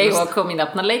 ég er að grínast. Eigum við að koma í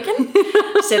nafnarleikin?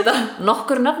 Setja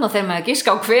nokkur nöfn og þeim að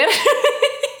giska á hver.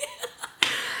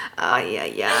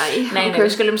 Nei,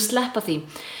 við skulum sleppa því.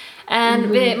 En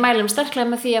við mælum sterklega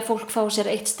með því að fólk fá sér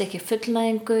 1 stykki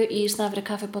fullnæðingu í staðinn fyrir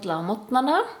kaffibolla á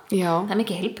morgnana. Já. Það er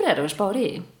mikið heilbrigðara við spáir í.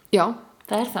 Já.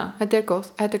 Það er það. Þetta er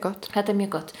gott. Þetta er mjög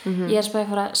gott. Ég er spáð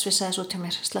að fara að svissa þess út hjá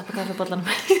mér, sleppa kaffibollanum.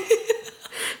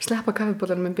 Sleppa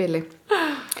kaffibollanum með bili.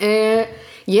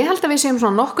 Ég held að við séum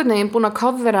svona nokkurn veginn búin að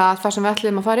covera það sem við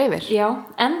ætlum að fara yfir. Já,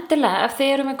 endilega, ef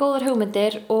þið eru með góðar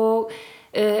hugmyndir og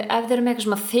ef þið eru með eitthvað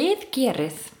sem að þið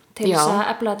gerið til þess að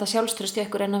efla þetta sjálfstraust í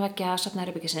ykkur innan veggja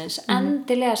svefnherbergisins,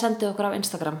 endilega sendið okkur á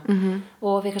Instagram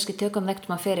og við kannski tökum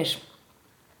vegtum að fyrir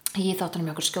í þáttunum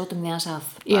í okkur skjótum því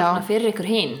að fyrir ykkur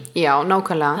hinn. Já,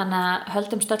 nákvæmlega. Þannig að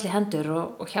höldum stöll í hendur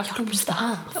og hjálpumst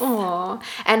að.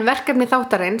 En verkefni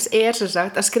þáttarins er sem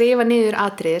sagt að skrifa niður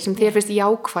atriði sem þér finnst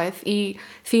jákvæð í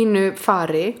þínu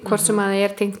fari, hvort sem að það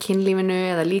er tengt kynlífinu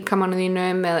eða líkamannu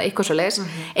þínum eða eitthvað svoleiðis,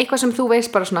 eitthvað sem þú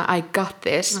veist bara svona I got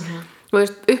this.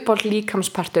 Uppáhald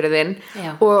líkamsparturinn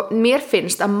og mér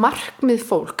finnst að markmið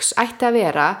fólks ætti að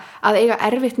vera að eiga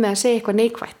erfitt með að segja eitthvað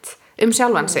neikvætt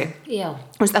sjálfan sig.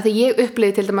 Að því ég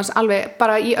upplifði til dæmis alveg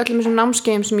bara í öllum þessum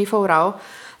námskeiðum sem ég fór á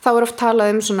þá er oft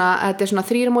talað svona að þetta er svona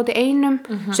 3 á móti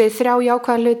 1 segir 3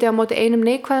 jákvæðan hluti á móti 1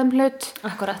 neikvæðan hlut.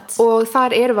 Akkurat. Og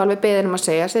þar erum við alveg beðin að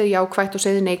segja jákvætt og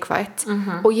segja neikvætt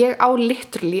og ég á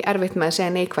literally erfitt með að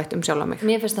segja neikvætt sjálfa mig.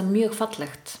 Mér finnst það mjög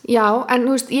fallegt. Já, en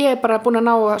þú veist, ég er bara búin að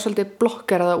ná að svolítið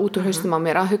blokkera það út úr haustum á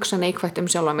mér að hugsa neikvætt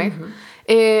sjálfa mig.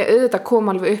 Auðvitað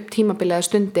kom alveg upp tímabiliða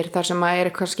stundir þar sem að er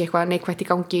kannski eitthvað neikvætt í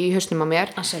gangi í hausnum á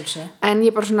mér en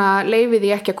ég bara svona leyfi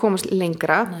því ekki að komast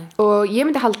lengra. Og ég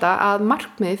myndi halda að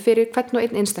markmið fyrir hvern og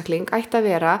einn einstakling ætti að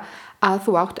vera að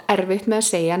þú átt erfitt með að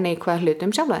segja neikvæða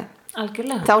hluti sjálfa þig.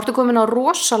 Algjörlega. Þá ertu komin á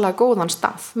rosalega góðan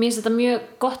stað. Mér finnst þetta mjög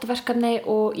gott verkefni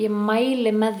og ég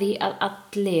mæli með því að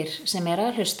allir sem að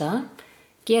hlusta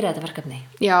gera þetta verkefni.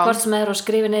 Hvort sem að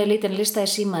skrifa niður lítinn lista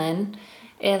í símaðinn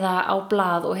eða á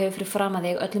blað og hefur fyrir fram að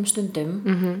þig öllum stundum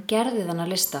gerðu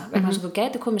þannig lista vegna þess að þú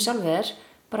gæti komið sjálf við þér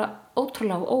bara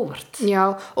ótrúlega óvart.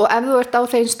 Já, og ef þú ert á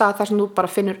þeim stað þar sem þú bara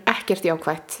finnur ekkert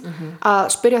jákvætt að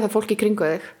spyrja það fólki kringu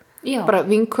þig bara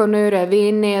vinkonur eða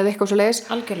vini eða eitthvað svo leiðis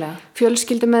algjörlega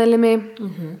fjölskyldumeðlimi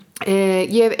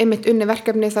ég hef einmitt unni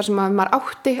verkefni þar sem að maður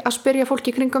átti að spyrja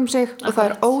fólki kringum sig og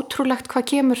það ótrúlegt hvað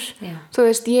kemur þú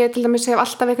veist, ég til dæmis hef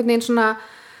alltaf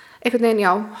einhvern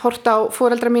veginn, hort á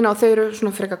foreldra mína og þau eru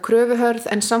svona frekar kröfuhörð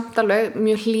en samt alveg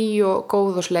mjög hlý og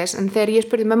góð og svoleiðis en þegar ég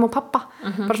spurði mömmu og pappa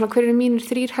bara svona hver eru mínir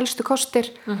 3 helstu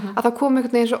kostir að það kom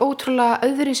einhvern veginn svo ótrúlega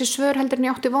öðruvísi svör heldur en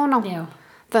ég átti von á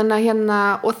þannig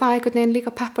að og það einhvern veginn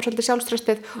líka peppar svolítið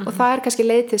sjálfstraustið og það kannski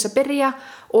leið til þess að byrja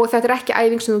og þetta ekki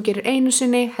æfing sem þú gerir einu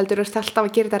sinni heldur þú alltaf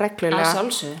að gera þetta reglulega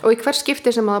og í hver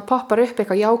skipti sem að það poppar upp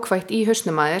eitthvað jákvætt í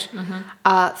hausnum að þér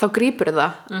að þá grípur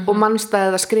það og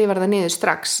mannstæðið að skrifar það niður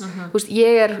strax þú veist,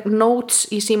 ég notes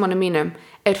í símanum mínum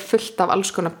fullt af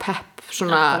alls konar pepp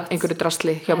svona einhverju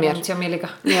drasli hjá mér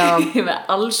líka með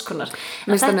alls konar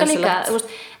þetta líka, þú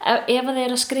veist, ef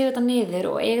þeir að skrifa þetta niður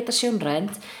og eiga þetta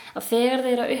sjónrænt að þegar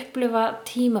þeir að upplifa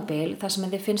tímabil þar sem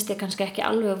þeir finnst þið kannski ekki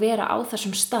alveg að vera á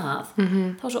þessum stað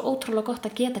þá er svo ótrúlega gott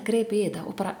að geta gripið í þetta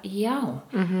og bara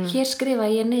hér skrifa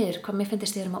ég niður hvað mér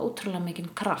finnst þið með ótrúlega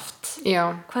mikinn kraft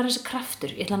hvað er þessi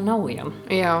kraftur, ég ætla að ná í hann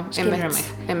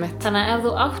einmitt. Þannig að ef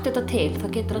þú átt þetta til þá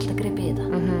getur alltaf gripið í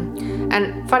þetta en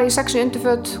farið í sexi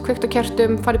undirföt, kveikt á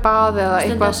kertum farið í bað eða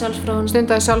eitthvað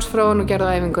stundaði sjálfsfróun og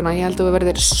gerðu æfinguna ég held að þú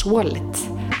verðir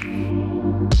svolit